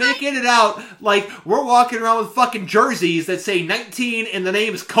guy's making it out like we're walking around with fucking jerseys that say 19 and the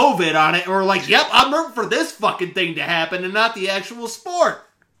name is COVID on it, and we're like, yep, I'm rooting for this fucking thing to happen and not the actual sport.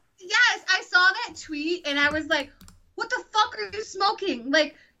 Yes, I saw that tweet and I was like, what the fuck are you smoking?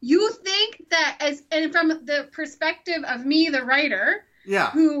 Like, you think that and from the perspective of me, the writer,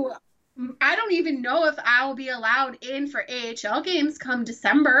 who I don't even know if I will be allowed in for AHL games come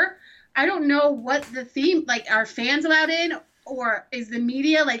December. I don't know what the theme, like, are fans allowed in or is the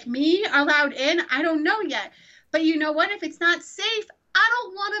media like me allowed in? I don't know yet. But you know what? If it's not safe, I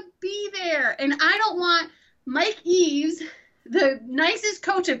don't want to be there. And I don't want Mike Eves, the nicest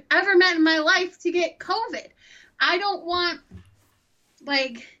coach I've ever met in my life, to get COVID. I don't want,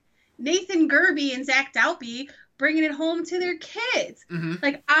 like, Nathan Gerbe and Zach Dalpe bringing it home to their kids. Mm-hmm.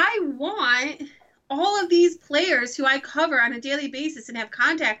 Like, I want all of these players who I cover on a daily basis and have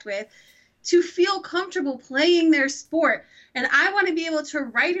contact with to feel comfortable playing their sport. And I want to be able to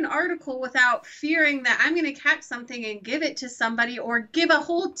write an article without fearing that I'm going to catch something and give it to somebody or give a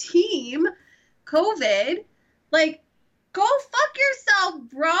whole team COVID. Like, go fuck yourself,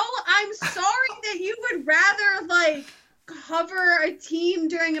 bro. I'm sorry that you would rather, like, cover a team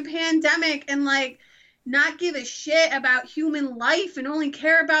during a pandemic and, like, not give a shit about human life and only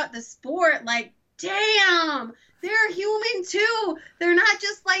care about the sport. Like, damn, they're human too. They're not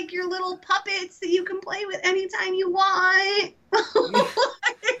just like your little puppets that you can play with anytime you want.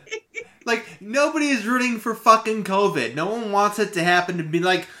 Like, nobody is rooting for fucking COVID. No one wants it to happen to be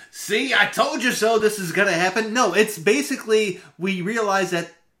like, see, I told you so, this is gonna happen. No, it's basically, we realize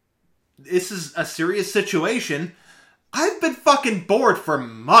that this is a serious situation. I've been fucking bored for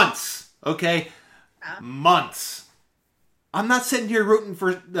months, okay? Months. I'm not sitting here rooting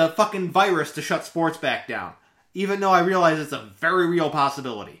for the fucking virus to shut sports back down, even though I realize it's a very real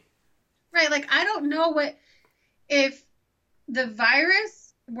possibility. Right, like, I don't know what, if the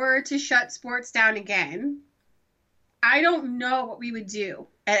virus were to shut sports down again, I don't know what we would do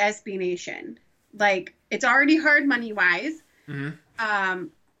at SB Nation. Like, it's already hard money-wise. Mm-hmm.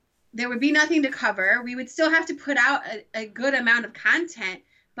 There would be nothing to cover. We would still have to put out a good amount of content.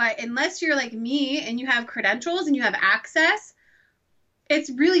 But unless you're like me and you have credentials and you have access, it's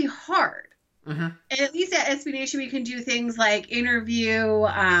really hard. Mm-hmm. And at least at SB Nation, we can do things like interview,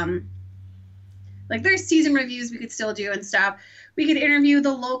 like there's season reviews we could still do and stuff. We could interview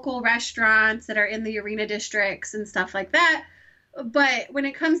the local restaurants that are in the arena districts and stuff like that. But when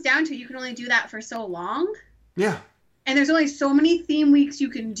it comes down to it, you can only do that for so long. Yeah. And there's only so many theme weeks you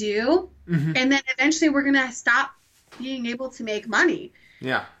can do. Mm-hmm. And then eventually we're going to stop being able to make money.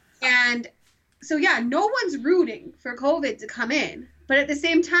 Yeah. And so, yeah, no one's rooting for COVID to come in. But at the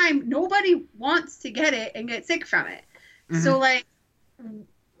same time, nobody wants to get it and get sick from it. Mm-hmm. So, like,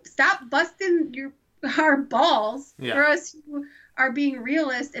 stop busting our balls for us who are being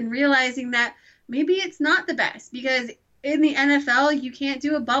realist and realizing that maybe it's not the best. Because in the NFL, you can't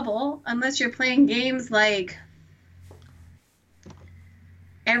do a bubble unless you're playing games, like,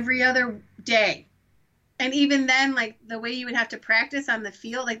 every other day. And even then, like, the way you would have to practice on the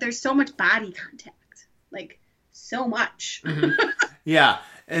field, like, there's so much body contact. Like, so much. Mm-hmm. Yeah.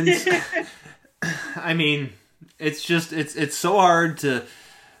 And, I mean, it's just, it's so hard to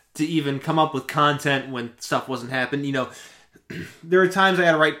even come up with content when stuff wasn't happening. You know, there are times I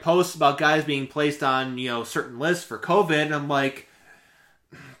had to write posts about guys being placed on, you know, certain lists for COVID, and I'm like,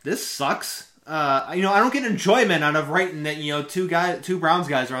 this sucks. I don't get enjoyment out of writing that, you know, two Browns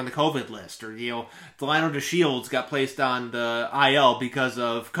guys are on the COVID list, or, you know, Delano DeShields got placed on the IL because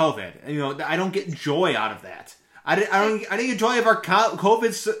of COVID. You know, I don't get joy out of that. I didn't get joy of our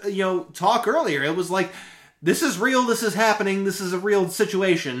COVID, you know, talk earlier. It was like, this is real, this is happening, this is a real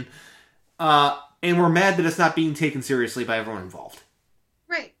situation, and we're mad that it's not being taken seriously by everyone involved.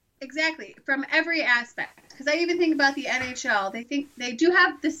 Right, exactly, from every aspect. Because I even think about the NHL. They do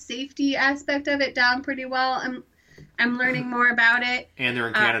have the safety aspect of it down pretty well. I'm learning more about it. And they're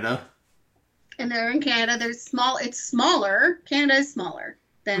in Canada. It's smaller. Canada is smaller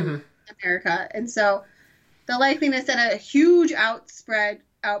than America. And so the likeliness that a huge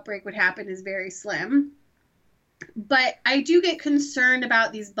outbreak would happen is very slim. But I do get concerned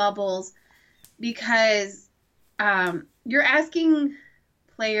about these bubbles because you're asking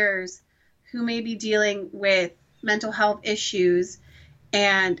players who may be dealing with mental health issues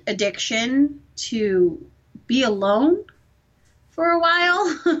and addiction to be alone for a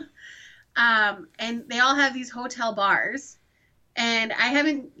while. And they all have these hotel bars. And I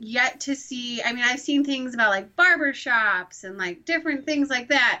haven't yet to see, I mean, I've seen things about, like, barbershops and, like, different things like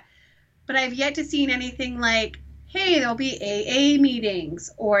that. But I've yet to see anything like, hey, there'll be AA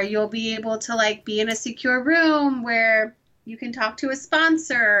meetings, or you'll be able to, like, be in a secure room where you can talk to a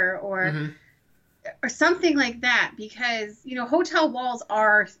sponsor Mm-hmm. or something like that, because hotel walls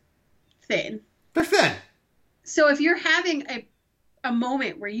are thin. They're thin. So if you're having a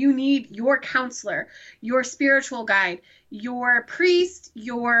moment where you need your counselor, your spiritual guide, your priest,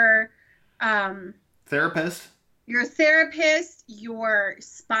 Therapist. your therapist, your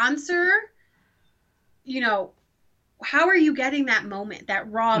sponsor, how are you getting that moment,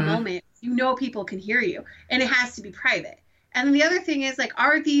 that raw moment? People can hear you, and it has to be private. And then the other thing is, like,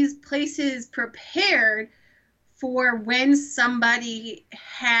 are these places prepared for when somebody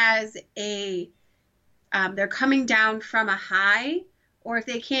has they're coming down from a high, or if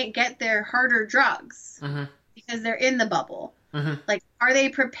they can't get their harder drugs because they're in the bubble? Like, are they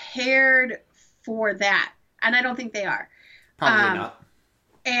prepared for that? And I don't think they are. Probably not.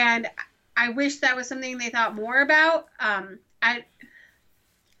 And I wish that was something they thought more about.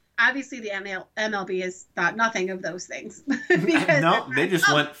 Obviously the MLB has thought nothing of those things. No, they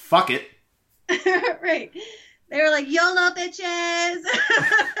just went, fuck it. Right. They were like, YOLO, bitches.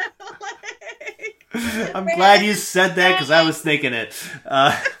 I'm glad you said that, because I was thinking it.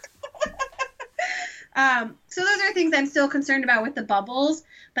 So those are things I'm still concerned about with the bubbles,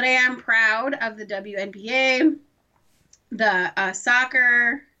 but I am proud of the WNBA, the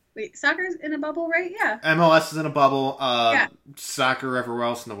soccer. Wait, soccer's in a bubble, right? Yeah. MLS is in a bubble. Soccer everywhere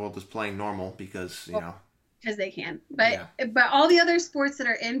else in the world is playing normal because, because they can. But all the other sports that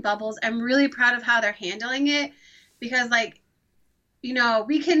are in bubbles, I'm really proud of how they're handling it, because, like,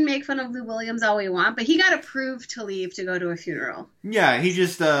 we can make fun of Lou Williams all we want, but he got approved to leave to go to a funeral. Yeah, he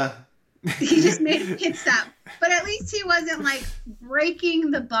just he just made a pit stop. But at least he wasn't, like,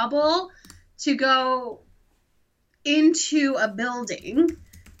 breaking the bubble to go into a building.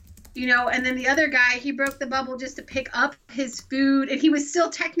 And then the other guy, he broke the bubble just to pick up his food, and he was still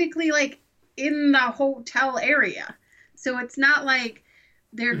technically, like, in the hotel area. So it's not like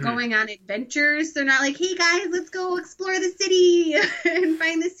they're going on adventures. They're not like, hey guys, let's go explore the city and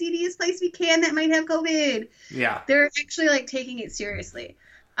find the seediest place we can that might have COVID. Yeah. They're actually, like, taking it seriously.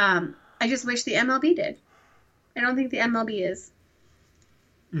 I just wish the MLB did. I don't think the MLB is.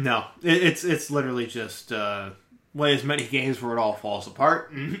 No, it's literally just one of as many games where it all falls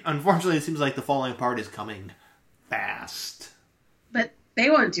apart. Unfortunately, it seems like the falling apart is coming fast. But they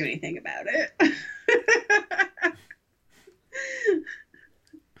won't do anything about it.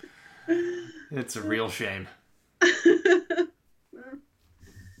 It's a real shame. It's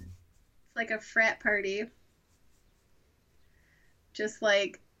like a frat party. Just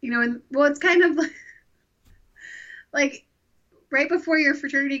like, it's kind of like right before your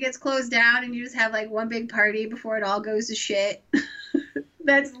fraternity gets closed down and you just have, like, one big party before it all goes to shit.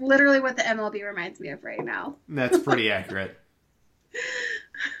 That's literally what the MLB reminds me of right now. That's pretty accurate.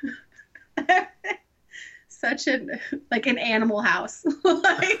 Such an Animal House.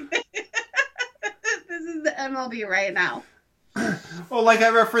 Like, this is the MLB right now. Well, like I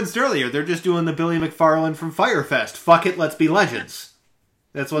referenced earlier, they're just doing the Billy McFarland from Fyre Fest. Fuck it, let's be legends.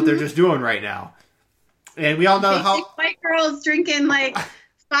 That's what they're just doing right now. And we all know how white girls drinking, like,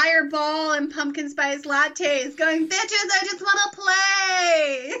 Fireball and pumpkin spice lattes, going, bitches, I just want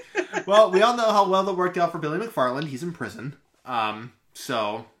to play. Well, we all know how well that worked out for Billy McFarland. He's in prison.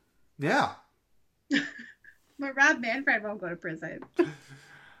 So, yeah. But Rob Manfred won't go to prison.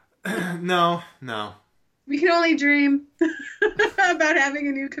 No. We can only dream about having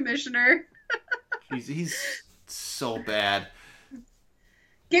a new commissioner. He's so bad.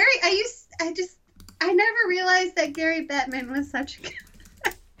 Gary, I never realized that Gary Bettman was such a good.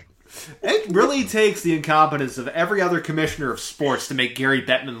 It really takes the incompetence of every other commissioner of sports to make Gary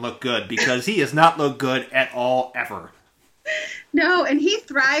Bettman look good, because he has not looked good at all, ever. No, and he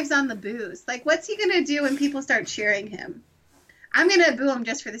thrives on the boos. Like, what's he going to do when people start cheering him? I'm going to boo him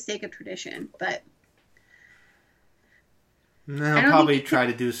just for the sake of tradition, but... No, I'll probably try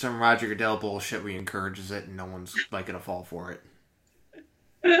to do some Roger Goodell bullshit where he encourages it and no one's, like, going to fall for it.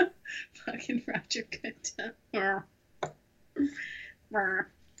 Fucking Roger Goodell.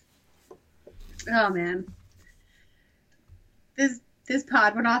 Oh, man. This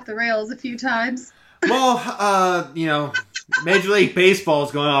pod went off the rails a few times. Well, Major League Baseball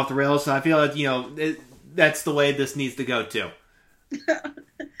is going off the rails, so I feel like, that's the way this needs to go, too.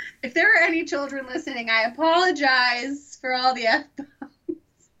 If there are any children listening, I apologize for all the F-bombs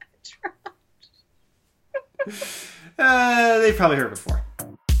I dropped. They've probably heard before.